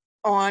print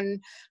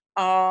on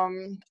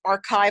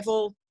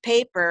archival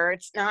paper.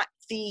 It's not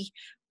the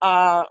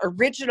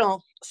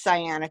original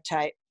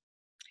cyanotype.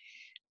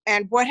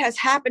 And what has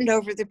happened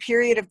over the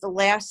period of the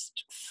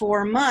last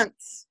 4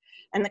 months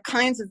and the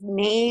kinds of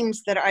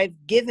names that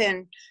I've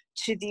given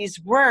to these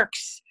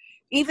works,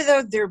 even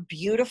though they're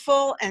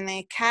beautiful and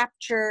they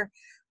capture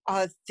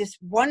this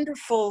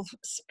wonderful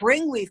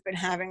spring we've been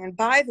having. And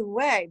by the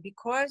way,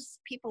 because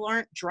people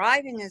aren't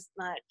driving as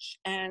much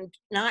and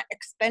not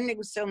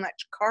expending so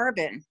much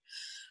carbon,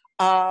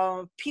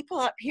 people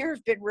up here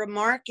have been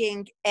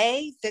remarking,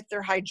 that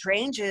their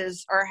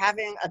hydrangeas are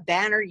having a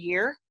banner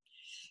year.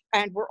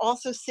 And we're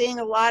also seeing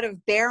a lot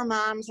of bear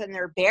moms and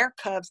their bear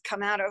cubs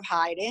come out of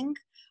hiding.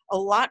 A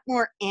lot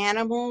more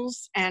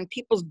animals, and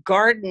people's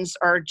gardens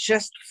are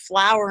just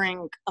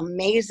flowering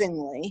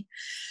amazingly.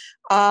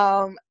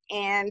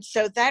 And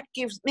so that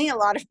gives me a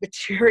lot of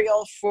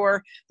material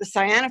for the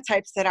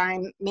cyanotypes that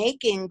I'm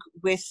making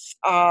with,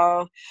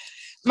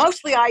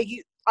 mostly I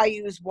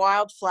use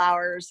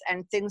wildflowers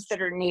and things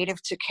that are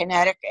native to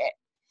Connecticut.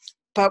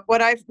 But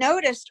what I've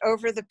noticed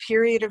over the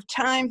period of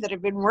time that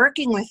I've been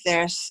working with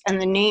this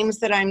and the names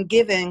that I'm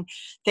giving,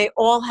 they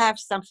all have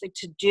something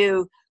to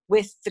do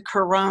with the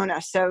corona.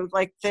 So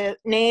like the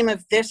name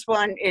of this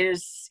one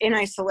is In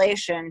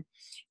Isolation,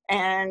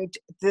 and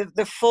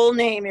the full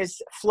name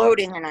is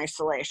Floating in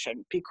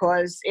Isolation,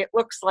 because it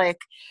looks like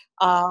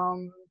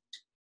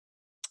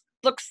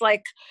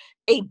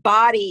a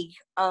body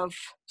of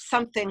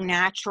something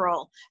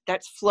natural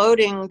that's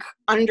floating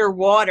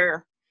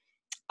underwater,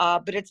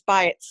 but it's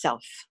by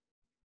itself.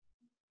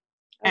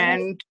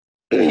 And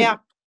yeah.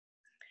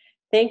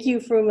 Thank you,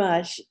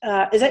 Fruma.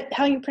 Is that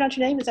how you pronounce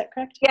your name? Is that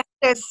correct?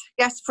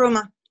 Yes,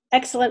 Fruma.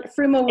 Excellent.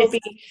 Fruma will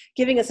be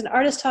giving us an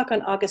artist talk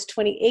on August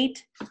 28th.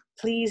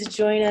 Please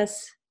join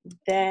us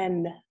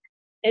then.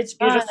 It's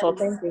beautiful.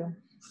 Hans, Thank you.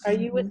 are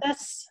you with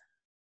us?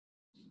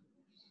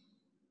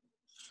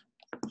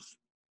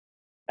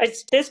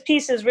 This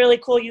piece is really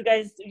cool. You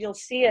guys, you'll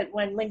see it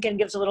when Lincoln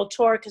gives a little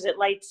tour because it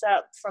lights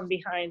up from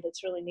behind.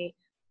 It's really neat.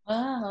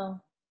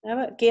 Wow. How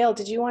about Gail?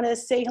 Did you want to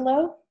say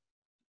hello?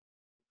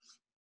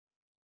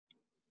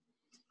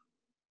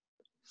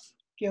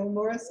 Gail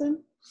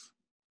Morrison?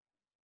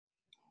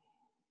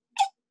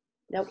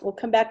 No, we'll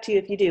come back to you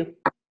if you do.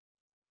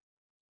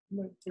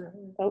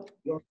 Oh,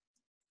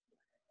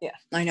 Yeah,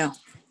 I know.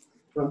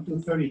 From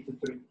 2:30 to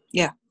 3.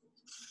 Yeah.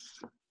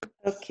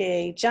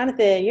 okay.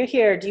 Jonathan, you're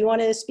here. Do you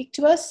want to speak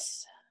to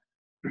us?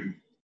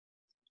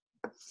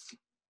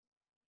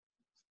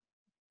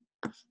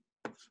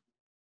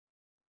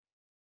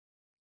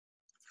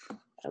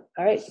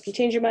 All right. If you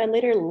change your mind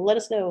later, let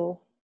us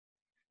know.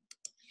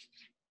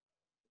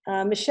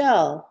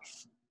 Michelle,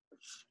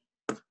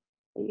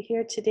 are you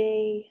here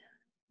today?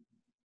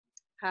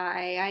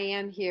 Hi, I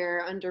am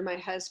here under my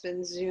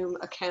husband's Zoom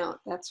account.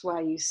 That's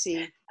why you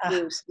see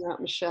Bruce, not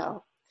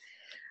Michelle.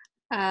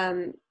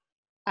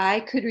 I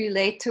could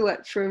relate to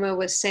what Fruma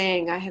was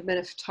saying. I have been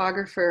a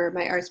photographer.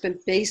 My art's been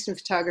based in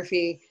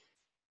photography,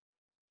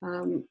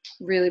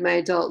 really my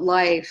adult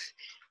life.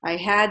 I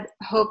had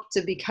hoped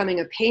to becoming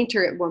a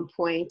painter at one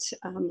point,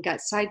 got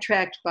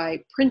sidetracked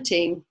by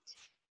printing,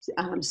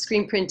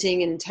 screen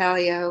printing in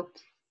intaglio,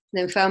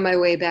 then found my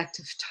way back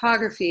to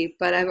photography,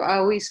 but I've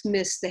always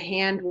missed the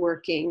hand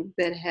working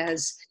that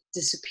has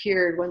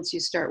disappeared once you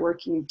start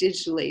working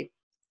digitally.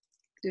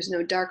 There's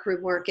no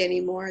darkroom work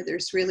anymore.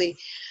 There's really,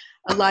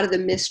 a lot of the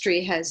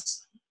mystery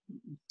has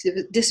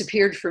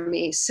disappeared from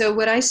me. So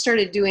what I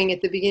started doing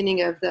at the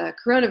beginning of the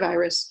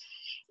coronavirus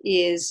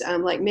is,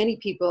 like many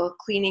people,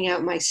 cleaning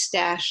out my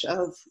stash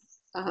of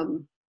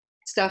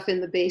stuff in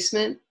the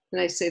basement.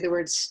 And I say the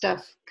word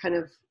stuff kind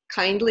of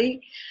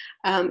kindly.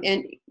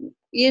 And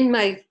in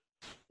my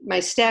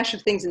stash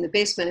of things in the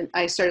basement,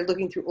 I started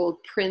looking through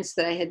old prints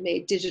that I had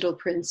made, digital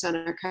prints on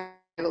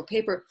archival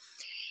paper.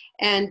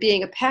 And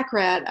being a pack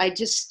rat, I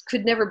just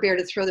could never bear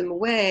to throw them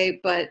away,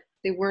 but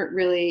they weren't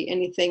really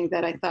anything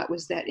that I thought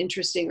was that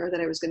interesting or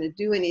that I was going to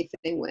do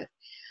anything with.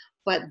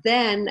 But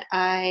then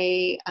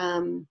I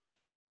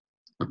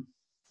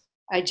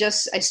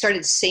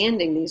started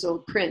sanding these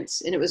old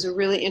prints, and it was a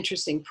really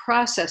interesting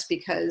process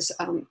because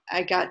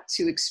I got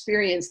to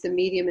experience the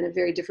medium in a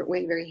very different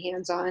way, very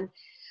hands-on.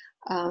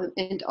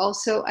 And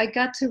also I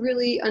got to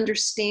really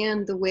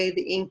understand the way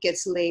the ink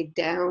gets laid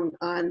down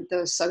on the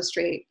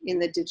substrate in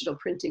the digital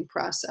printing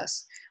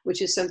process,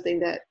 which is something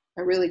that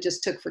I really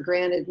just took for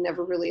granted,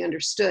 never really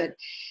understood.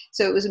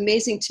 So it was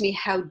amazing to me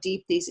how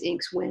deep these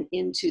inks went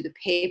into the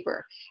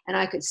paper. And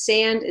I could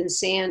sand and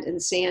sand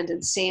and sand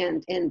and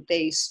sand, and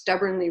they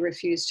stubbornly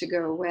refused to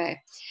go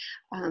away.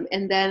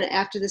 And then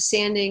after the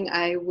sanding,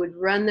 I would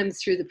run them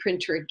through the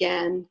printer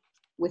again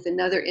with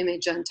another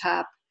image on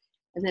top.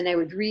 And then I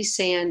would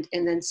resand,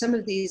 and then some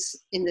of these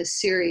in this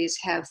series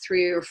have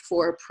 3 or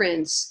 4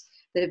 prints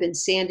that have been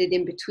sanded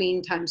in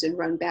between times and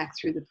run back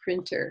through the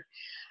printer.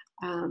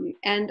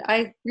 And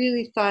I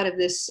really thought of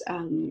this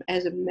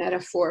as a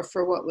metaphor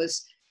for what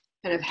was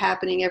kind of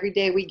happening. Every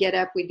day we get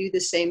up, we do the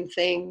same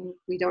thing.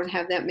 We don't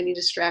have that many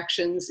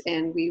distractions,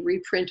 and we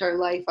reprint our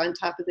life on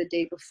top of the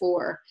day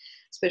before,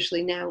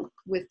 especially now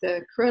with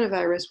the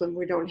coronavirus when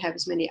we don't have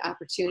as many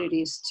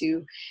opportunities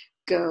to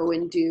go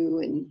and do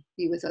and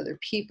be with other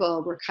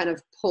people. We're kind of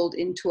pulled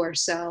into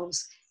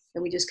ourselves,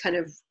 and we just kind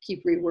of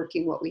keep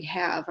reworking what we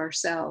have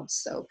ourselves.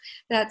 So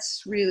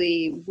that's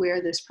really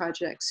where this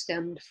project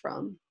stemmed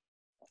from.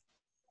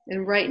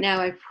 And right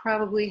now I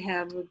probably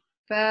have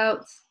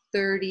about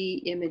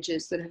 30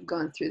 images that have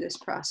gone through this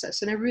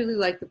process. And I really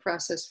like the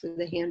process for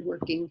the hand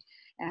working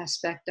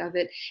aspect of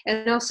it.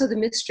 And also the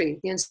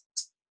mystery, the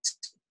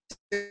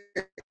uncertainty.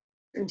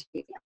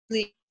 I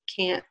really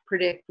can't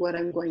predict what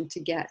I'm going to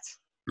get.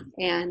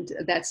 And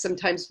that's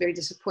sometimes very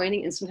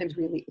disappointing and sometimes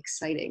really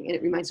exciting. And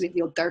it reminds me of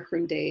the old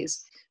darkroom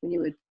days when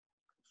you would.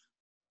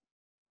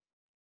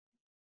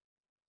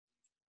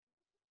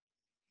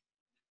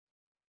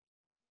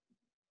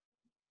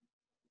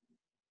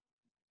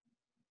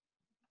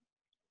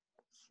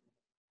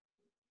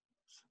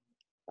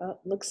 Well,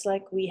 looks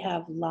like we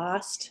have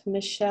lost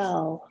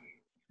Michelle.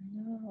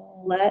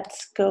 No.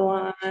 Let's go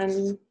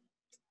on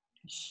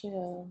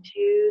Michelle.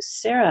 to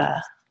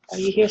Sarah. Are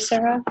you here,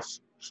 Sarah?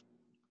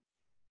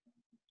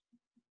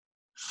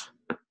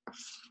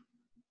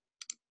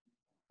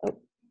 Oh.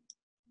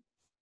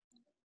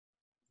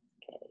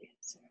 Okay,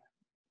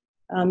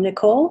 Sarah.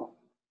 Nicole?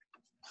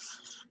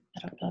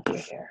 I don't know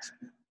if you're here.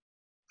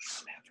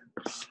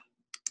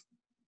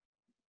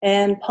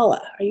 And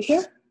Paula, are you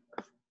here?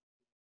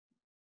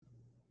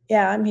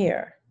 Yeah, I'm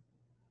here.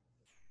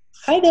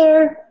 Hi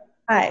there.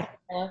 Hi.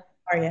 Yeah.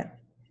 How are you?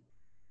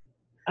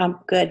 I'm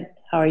good.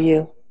 How are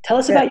you? Tell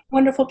us Good. about your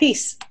wonderful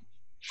piece.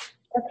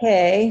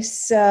 Okay,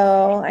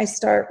 so I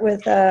start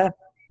with a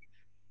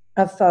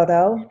a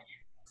photo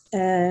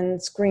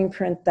and screen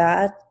print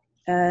that.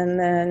 And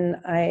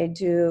then I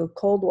do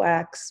cold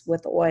wax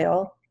with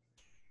oil.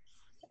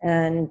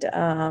 And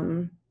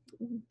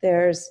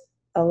there's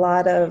a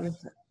lot of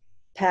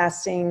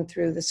passing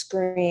through the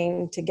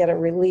screen to get a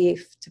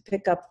relief to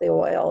pick up the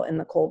oil in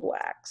the cold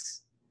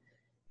wax.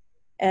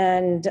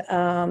 And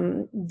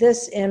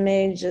this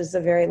image is a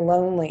very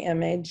lonely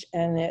image,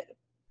 and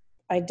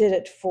I did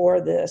it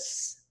for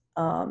this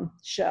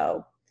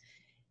show.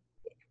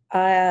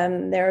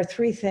 There are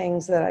three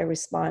things that I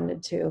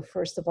responded to.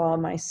 First of all,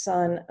 my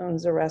son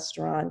owns a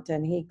restaurant,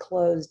 and he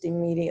closed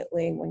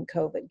immediately when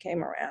COVID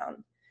came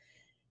around.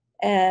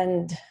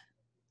 And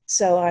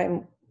so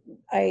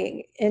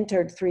I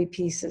entered three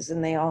pieces,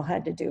 and they all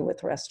had to do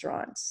with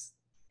restaurants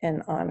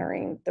and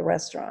honoring the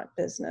restaurant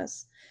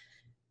business.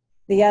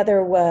 The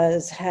other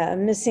was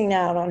missing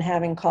out on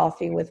having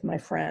coffee with my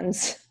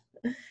friends.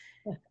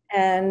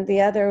 And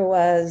the other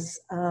was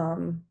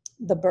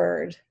the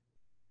bird.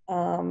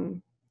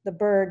 The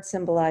bird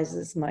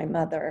symbolizes my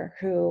mother,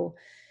 who,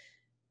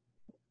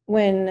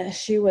 when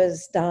she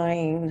was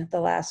dying, the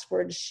last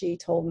words she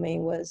told me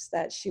was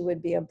that she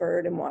would be a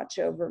bird and watch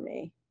over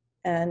me.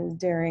 And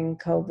during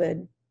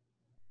COVID,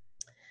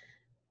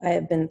 I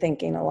have been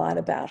thinking a lot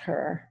about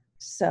her.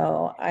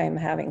 So I'm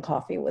having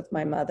coffee with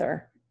my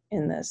mother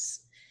in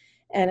this.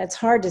 And it's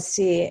hard to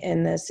see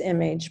in this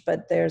image,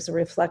 but there's a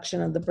reflection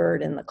of the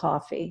bird in the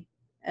coffee.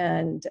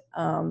 And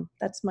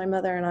that's my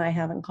mother and I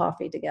having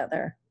coffee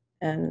together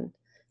and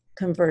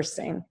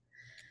conversing.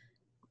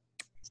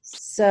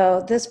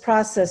 So this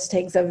process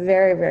takes a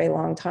very, very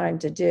long time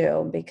to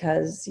do,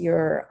 because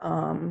you're,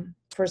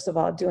 first of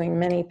all, doing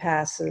many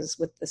passes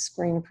with the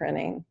screen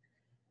printing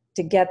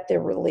to get the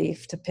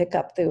relief to pick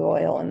up the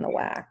oil and the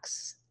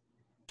wax.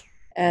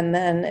 And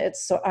then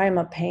so I'm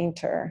a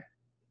painter,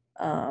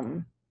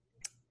 and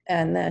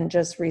then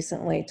just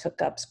recently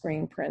took up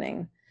screen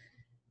printing.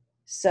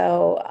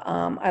 So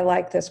I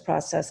like this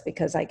process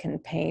because I can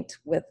paint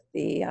with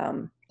the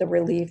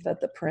relief of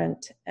the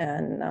print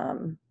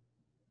and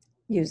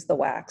use the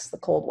wax, the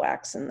cold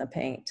wax in the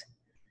paint.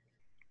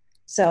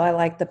 So I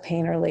like the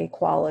painterly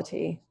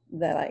quality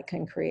that I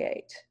can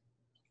create.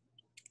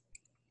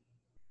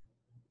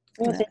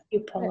 Well, thank you,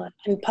 Paula.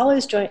 And Paula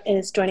is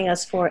joining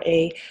us for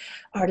a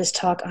artist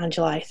talk on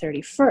July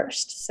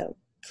 31st. So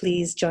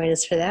please join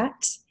us for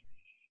that.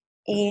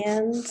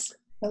 And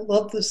I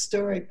love the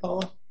story,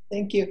 Paula.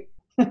 Thank you.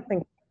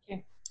 Thank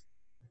you.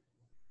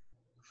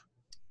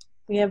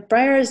 We have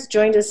Briar has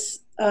joined us.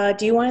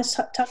 Do you want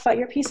to talk about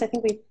your piece? I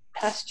think we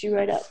passed you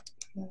right up.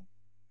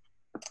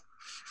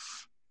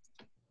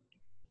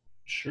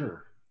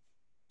 Sure.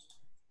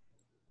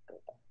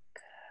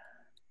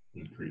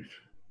 Good grief.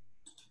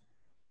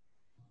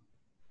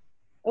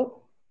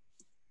 Oh,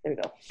 there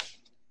we go.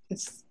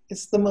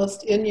 It's the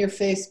most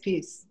in-your-face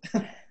piece.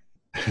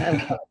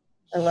 I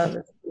love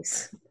this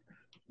piece.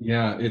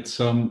 Yeah, it's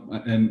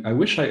and I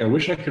wish I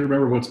could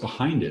remember what's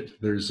behind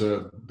it. There's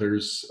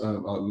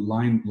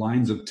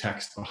lines of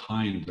text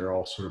behind. They're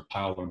all sort of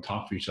piled on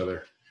top of each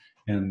other,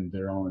 and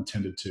they're all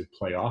intended to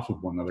play off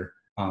of one another.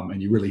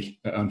 And you really,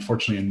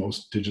 unfortunately, in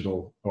most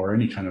digital or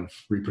any kind of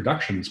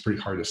reproduction, it's pretty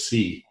hard to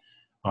see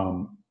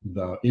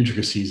the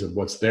intricacies of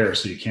what's there,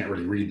 so you can't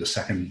really read the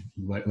second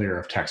layer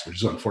of text, which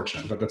is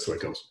unfortunate, but that's the way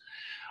it goes.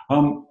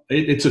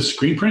 It's a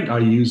screen print. I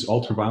use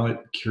ultraviolet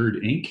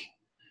cured ink.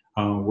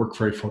 Work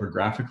very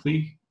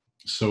photographically.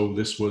 So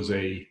this was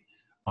a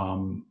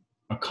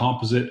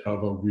composite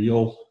of a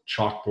real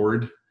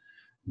chalkboard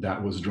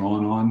that was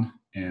drawn on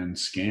and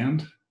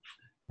scanned,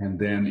 and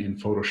then in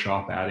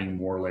Photoshop adding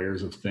more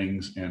layers of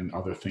things and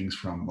other things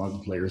from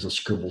layers of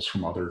scribbles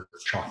from other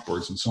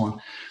chalkboards and so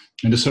on,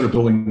 and just sort of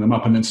building them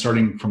up, and then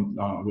starting from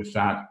with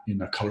that in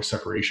a color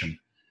separation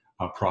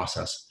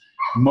process.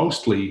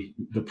 Mostly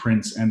the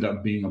prints end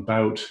up being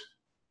about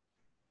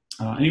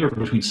anywhere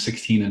between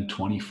 16 and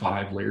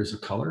 25 layers of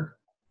color,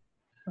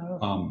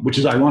 which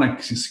is ironic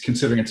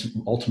considering it's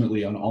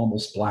ultimately an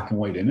almost black and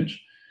white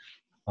image.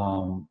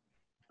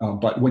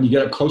 But when you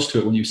get up close to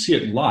it, when you see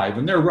it live,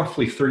 and they're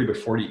roughly 30 to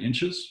 40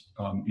 inches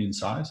in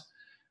size,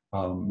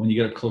 when you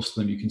get up close to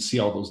them, you can see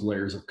all those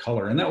layers of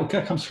color. And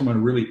that comes from a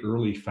really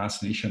early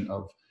fascination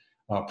of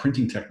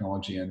printing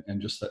technology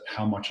and just that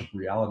how much of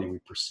reality we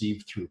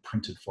perceive through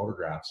printed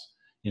photographs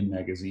in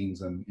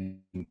magazines and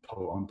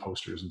on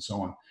posters and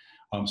so on.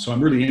 So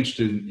I'm really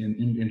interested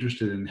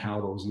in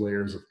how those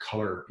layers of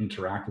color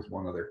interact with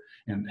one another.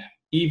 And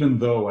even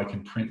though I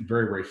can print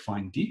very, very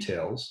fine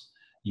details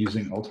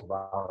using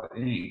ultraviolet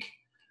ink,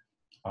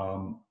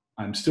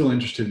 I'm still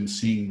interested in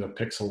seeing the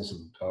pixels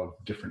of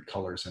different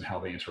colors and how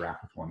they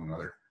interact with one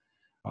another.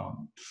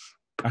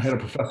 I had a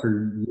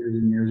professor years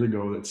and years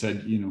ago that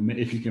said, you know,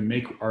 if you can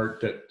make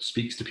art that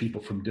speaks to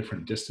people from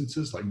different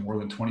distances, like more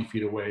than 20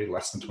 feet away,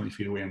 less than 20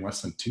 feet away, and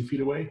less than 2 feet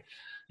away,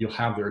 you'll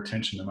have their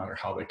attention no matter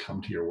how they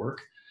come to your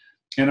work.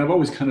 And I've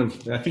always kind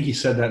of, I think he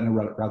said that in a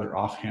rather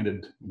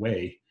offhanded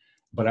way,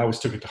 but I always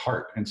took it to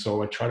heart. And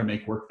so I try to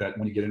make work that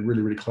when you get in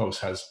really, really close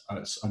has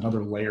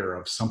another layer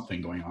of something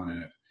going on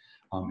in it.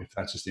 If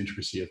that's just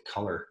intricacy of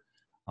color.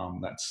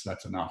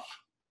 that's enough.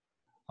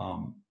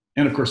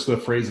 And of course, the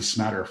phrase "as a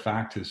matter of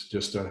fact" is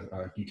just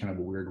a kind of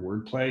a weird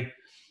wordplay,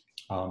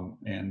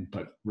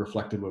 but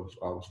reflective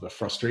of the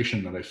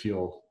frustration that I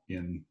feel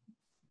in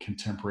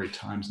contemporary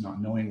times,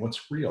 not knowing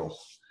what's real.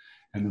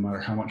 And no matter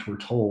how much we're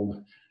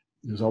told,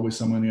 there's always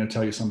someone going to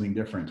tell you something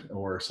different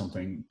or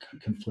something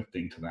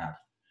conflicting to that.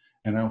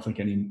 And I don't think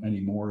any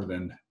more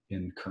than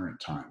in current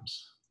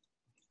times.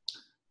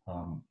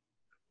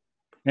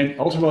 And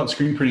ultraviolet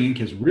screen printing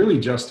ink is really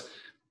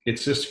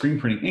it's just screen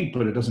printing ink,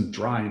 but it doesn't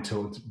dry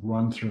until it's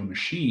run through a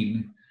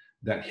machine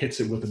that hits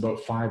it with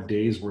about 5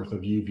 days worth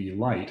of UV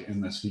light,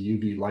 and the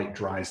UV light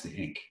dries the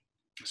ink.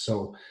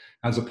 So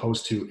as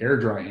opposed to air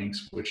dry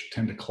inks, which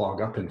tend to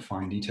clog up and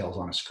find details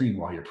on a screen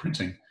while you're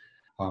printing,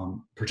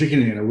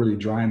 particularly in a really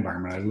dry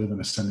environment. I live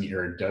in a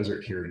semi-arid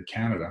desert here in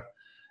Canada,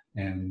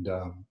 and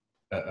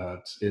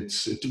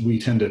we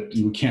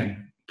can't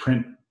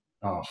print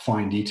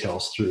fine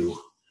details through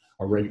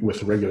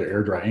with regular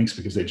air dry inks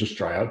because they just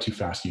dry out too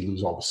fast. You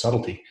lose all the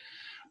subtlety.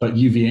 But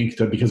UV ink,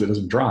 because it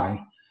doesn't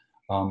dry,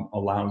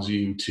 allows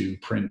you to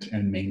print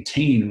and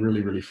maintain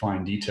really, really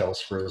fine details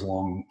for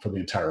the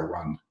entire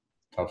run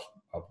of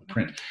the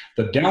print.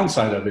 The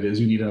downside of it is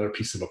you need another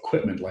piece of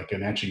equipment like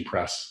an etching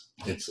press.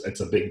 It's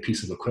a big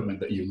piece of equipment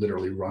that you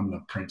literally run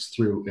the prints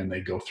through, and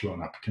they go through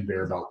on a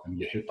conveyor belt and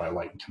get hit by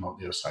light and come out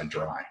the other side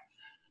dry.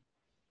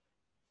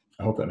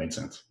 I hope that made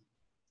sense.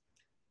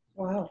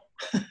 Wow.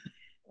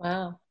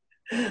 Wow.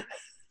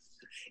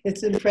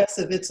 It's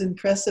impressive. It's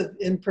impressive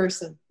in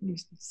person. You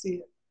see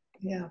it.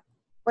 Yeah.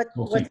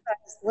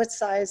 What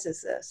size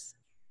is this?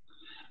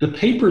 The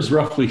paper is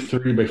roughly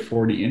 30 by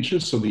 40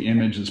 inches, so the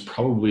image is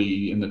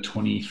probably in the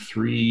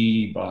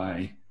 23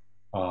 by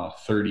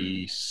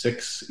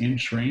 36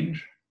 inch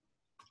range.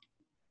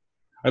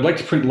 I'd like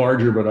to print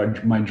larger,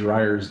 but my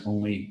dryer's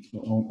only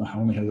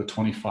has a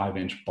 25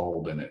 inch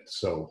bulb in it,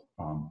 so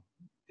I'm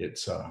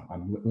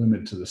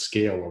limited to the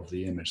scale of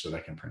the image that I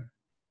can print.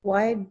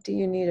 Why do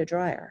you need a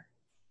dryer?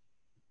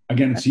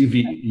 Again, it's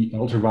UV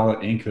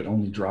ultraviolet ink that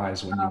only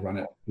dries when you run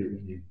it,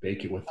 when you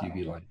bake it with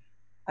UV light.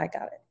 I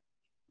got it.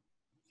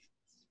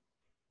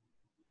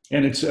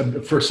 And it's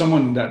for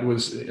someone that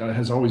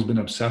has always been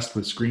obsessed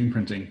with screen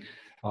printing.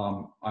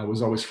 I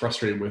was always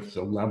frustrated with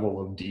the level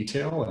of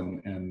detail,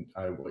 and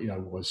I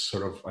was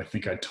sort of, I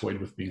think I toyed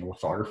with being a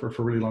lithographer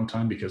for a really long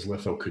time because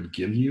litho could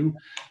give you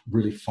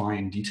really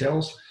fine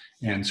details,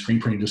 and screen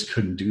printing just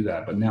couldn't do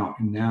that. But now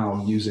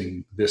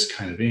using this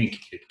kind of ink,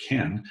 it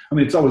can. I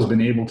mean, it's always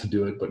been able to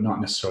do it, but not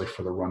necessarily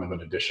for the run of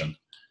an edition.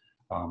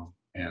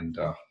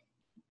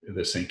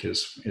 This ink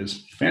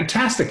is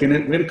fantastic, and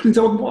it cleans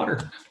out with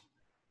water.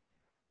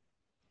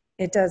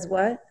 It does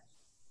what?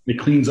 It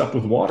cleans up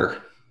with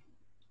water.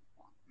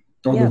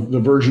 Or Yeah. the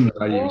version that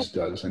I use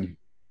does. And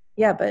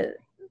yeah, but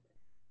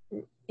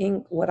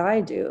ink, what I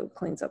do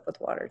cleans up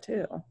with water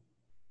too.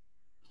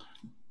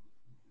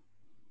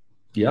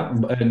 Yeah,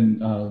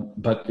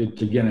 but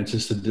it's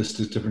just this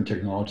different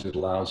technology that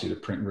allows you to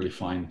print really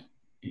fine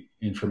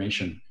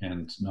information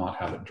and not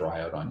have it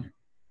dry out on you.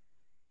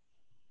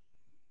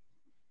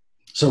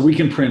 So we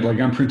can print,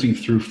 like I'm printing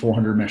through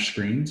 400 mesh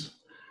screens,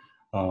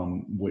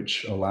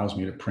 which allows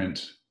me to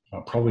print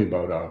probably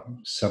about a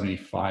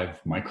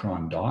 75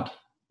 micron dot,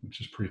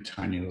 which is a pretty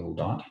tiny little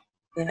dot.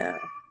 Yeah.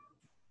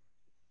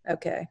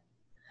 Okay.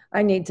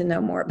 I need to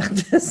know more about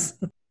this.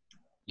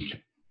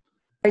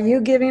 Are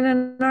you giving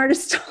an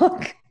artist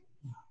talk?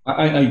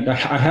 I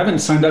haven't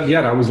signed up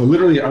yet. I was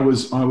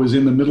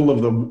in the middle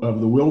of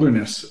the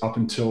wilderness up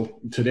until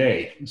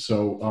today.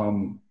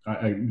 So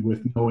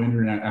with no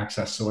internet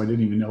access, so I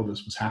didn't even know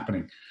this was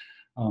happening.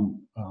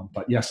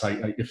 But yes,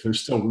 if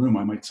there's still room,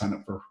 I might sign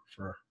up for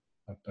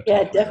a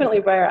Yeah, talk. definitely,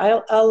 Briar.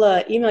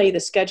 I'll email you the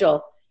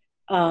schedule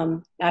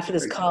after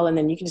this call, and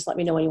then you can just let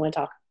me know when you want to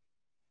talk.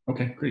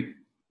 Okay, great.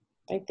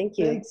 All right, thank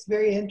you. Thanks.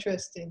 Very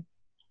interesting.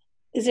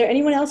 Is there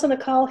anyone else on the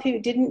call who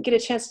didn't get a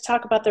chance to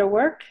talk about their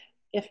work?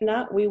 If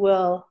not, we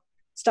will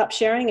stop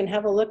sharing and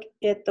have a look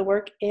at the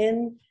work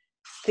in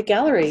the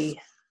gallery.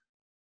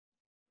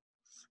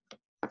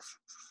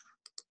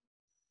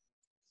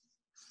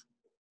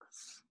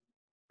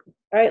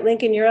 All right,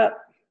 Lincoln, you're up.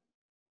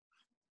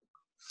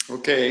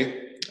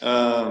 Okay,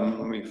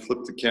 let me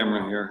flip the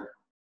camera here.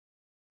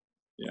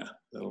 Yeah,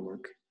 that'll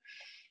work.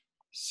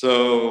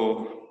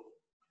 So,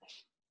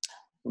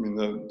 I mean,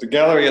 the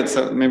gallery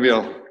itself,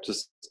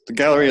 the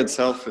gallery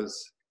itself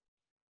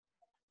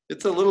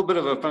it's a little bit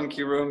of a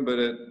funky room, but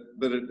it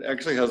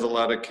actually has a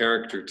lot of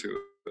character to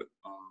it.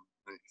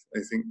 I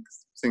think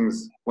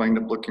things wind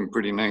up looking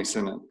pretty nice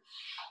in it.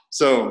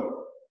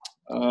 So,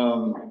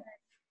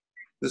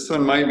 this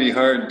one might be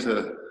hard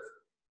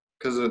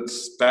because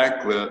it's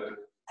backlit.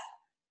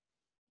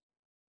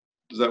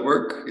 Does that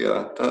work?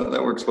 Yeah,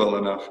 that works well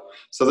enough.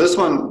 So this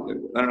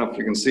one, I don't know if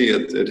you can see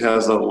it, it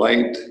has a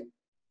light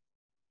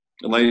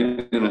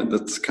in it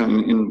that's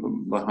coming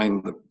in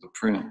behind the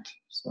print.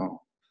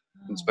 So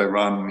it's by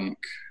Ron Meek.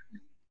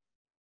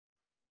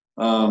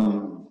 Does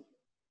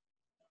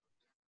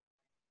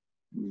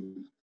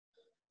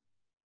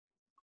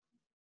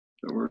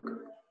that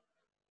work?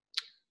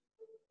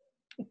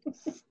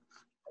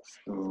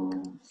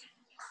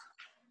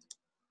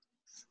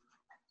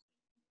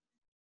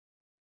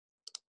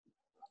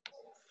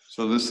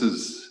 So this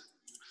is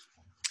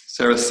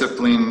Sarah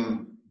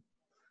Sipling,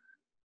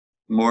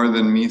 More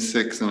Than Me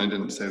 6, and I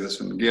didn't say this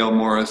one, Gail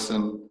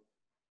Morrison,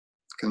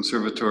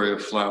 Conservatory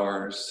of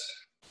Flowers.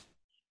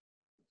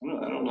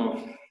 I don't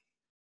know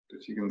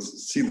if you can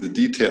see the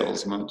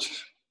details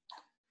much.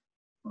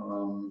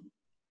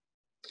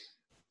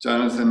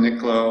 Jonathan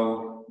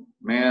Nicklow,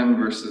 Man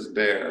versus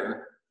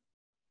Bear.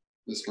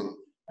 This one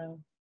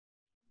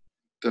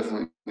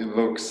definitely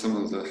evokes some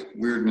of the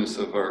weirdness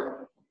of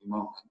our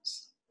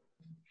moments.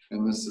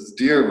 And this is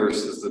Deer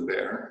versus the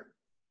Bear.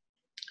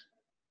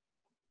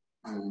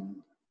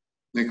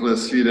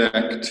 Nicholas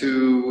Fidak,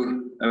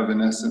 2,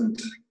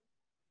 Evanescent.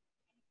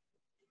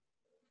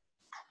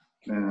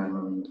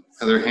 And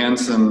Heather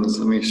Hanson's,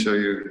 let me show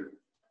you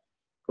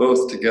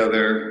both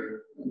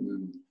together. And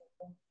then,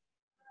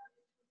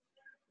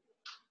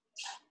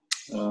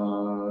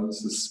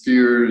 this is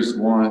Spheres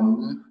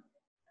 1.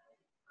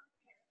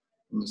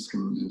 And this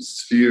one is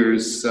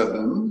Spheres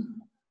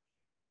 7.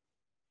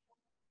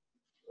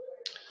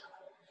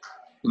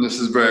 And this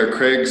is Briar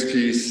Craig's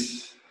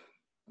piece.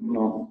 I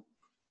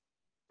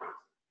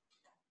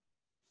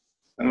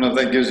don't know if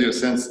that gives you a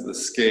sense of the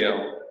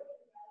scale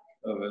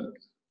of it.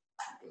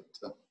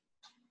 But,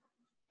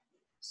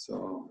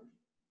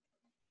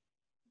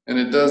 and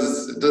it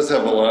does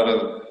have a lot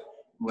of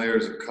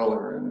layers of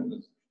color in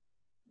it.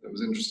 That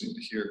was interesting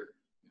to hear.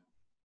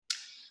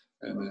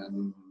 And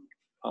then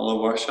Paula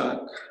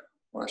Washtak.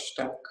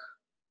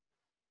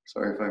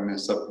 Sorry if I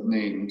mess up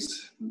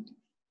names.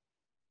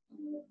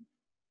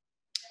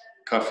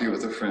 Coffee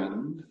with a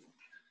Friend.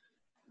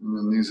 And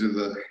then these are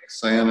the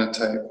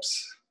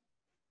cyanotypes.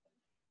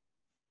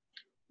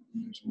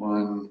 There's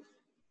one.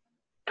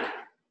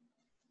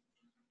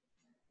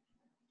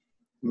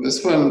 And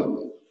this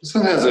one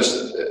has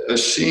a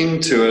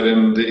sheen to it,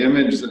 and the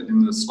image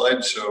in the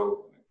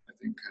slideshow, I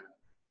think,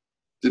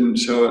 didn't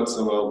show it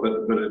so well,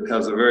 but it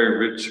has a very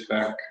rich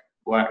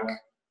black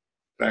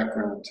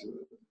background to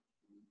it.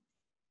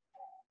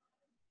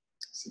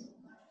 So,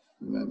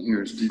 and then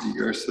here's Didi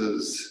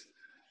Garza's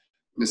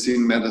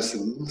Missing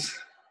Medicines.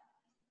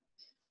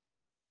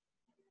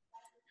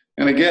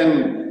 And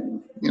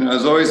again,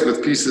 as always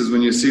with pieces,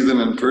 when you see them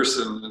in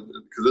person,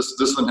 because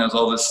this one has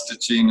all this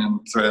stitching and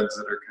threads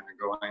that are kind of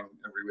going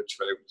every which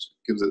way, which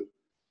gives it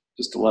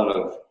just a lot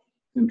of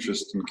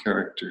interest and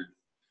character.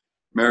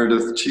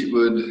 Meredith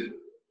Cheatwood,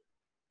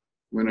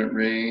 When It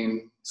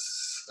Rains.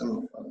 I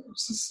don't know if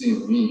it's just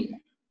seeing me.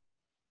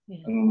 I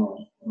don't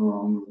know.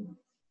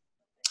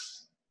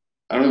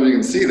 I don't know if you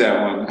can see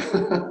that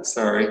one.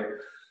 Sorry.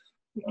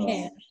 You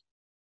can't.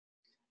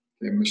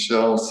 Okay,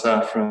 Michelle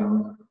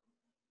Saffron.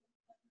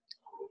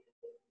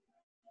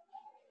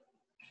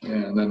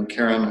 And then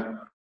Karen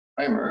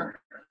Heimer,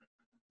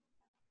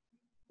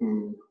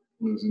 who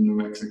lives in New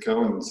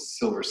Mexico in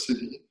Silver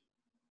City.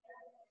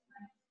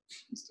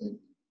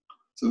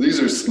 So these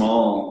are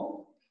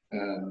small,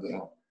 and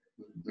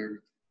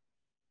they're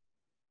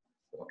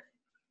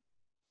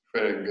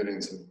afraid I'm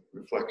getting some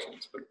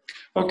reflections. But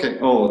okay.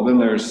 Oh, then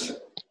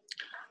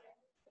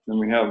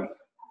we have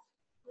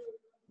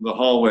the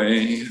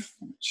hallway.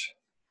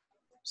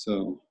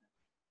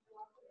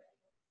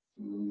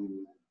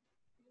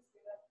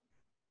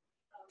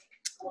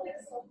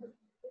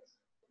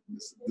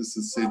 This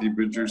is Sadie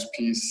Bridger's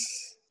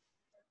piece.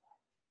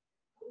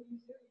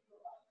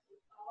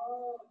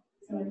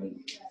 And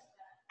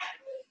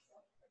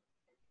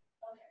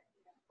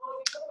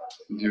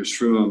here's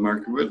Shruma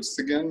Markowitz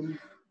again.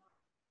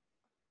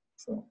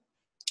 So,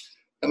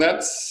 and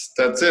that's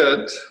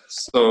it.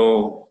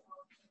 So,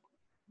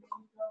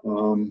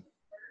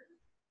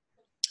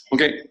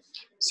 okay.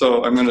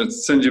 So I'm going to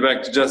send you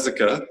back to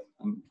Jessica.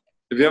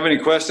 If you have any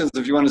questions,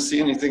 if you want to see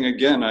anything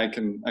again, I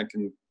can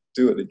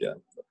do it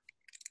again.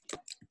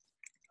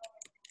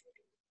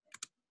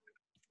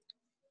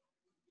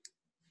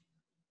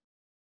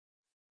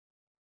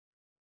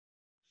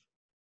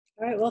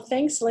 All right, well,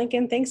 thanks,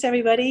 Lincoln. Thanks,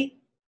 everybody.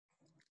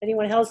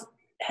 Anyone else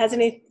has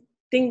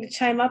anything to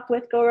chime up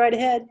with, go right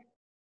ahead.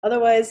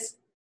 Otherwise,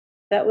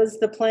 that was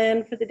the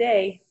plan for the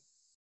day.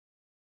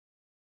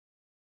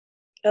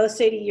 Oh,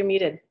 Sadie, you're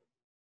muted.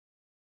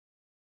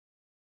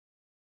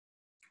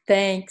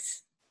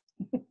 Thanks.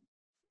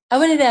 I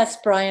wanted to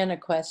ask Brian a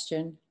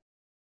question.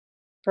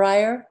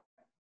 Briar?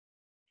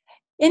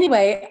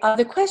 Anyway,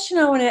 the question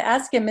I want to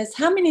ask him is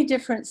how many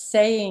different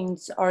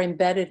sayings are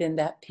embedded in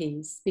that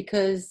piece?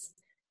 Because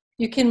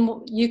you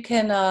can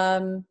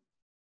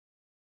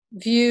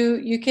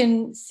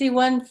see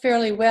one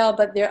fairly well,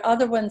 but there are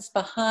other ones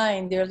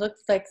behind. There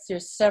looks like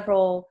there's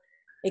several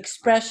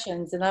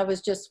expressions, and I was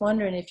just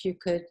wondering if you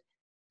could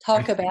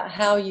talk about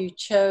how you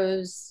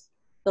chose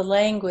the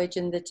language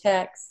and the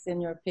text in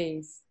your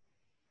piece.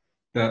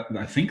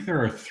 I think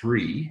there are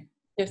 3,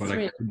 There's but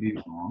 3. I could be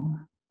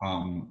wrong.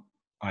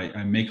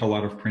 I make a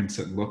lot of prints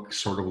that look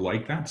sort of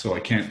like that, so I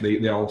can't.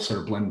 They all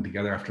sort of blend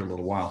together after a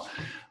little while.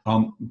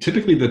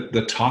 Typically,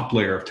 the top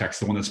layer of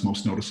text, the one that's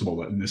most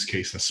noticeable, in this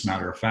case, a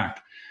smatter of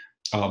fact,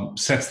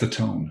 sets the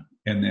tone.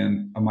 And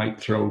then I might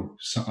throw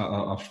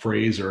a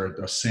phrase or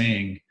a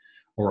saying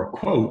or a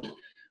quote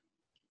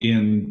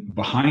in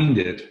behind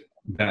it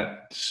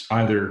that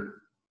either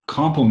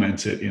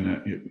complements it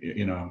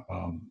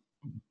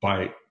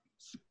by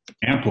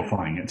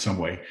amplifying it in some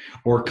way,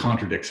 or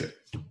contradicts it,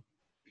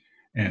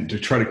 and to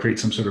try to create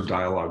some sort of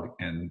dialogue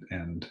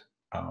and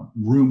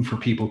room for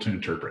people to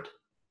interpret.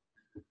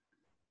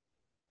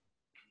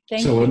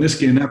 So in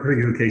that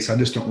particular case, I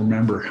just don't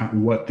remember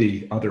what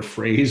the other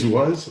phrase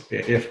was,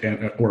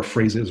 or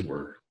phrases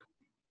were.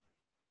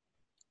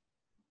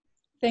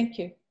 Thank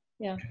you.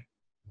 Yeah.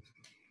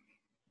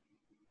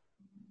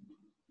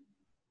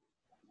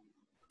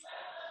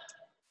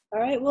 All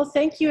right, well,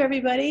 thank you,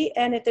 everybody.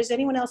 And if there's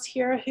anyone else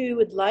here who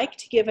would like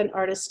to give an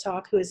artist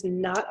talk who is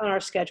not on our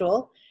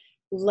schedule,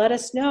 let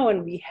us know,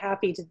 and we'd be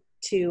happy to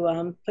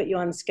put you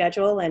on the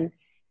schedule. And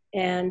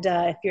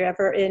if you're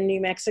ever in New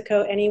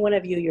Mexico, any one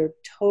of you, you're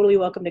totally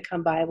welcome to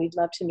come by. We'd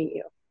love to meet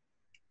you.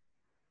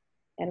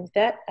 And with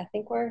that, I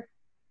think we're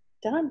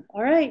done.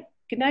 All right.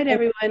 Good night,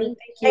 everyone. Thank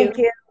you. Thank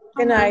you.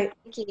 Good night.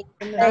 Thank you.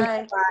 Good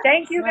night.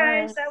 Thank you,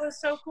 guys. That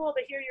was so cool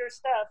to hear your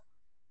stuff.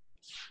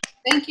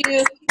 Thank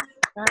you.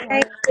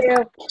 Thank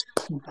you.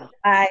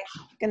 Bye.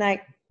 Good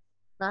night.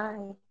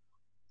 Bye.